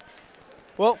sounded.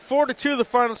 Well, 4-2 the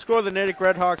final score. The Natick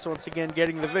Redhawks once again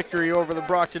getting the victory over the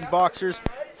Brockton Boxers.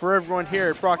 For everyone here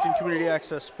at Brockton Community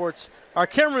Access Sports, our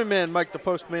cameraman Mike the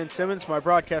Postman Simmons, my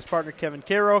broadcast partner Kevin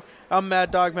Caro, I'm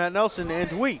Mad Dog Matt Nelson,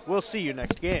 and we will see you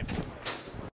next game.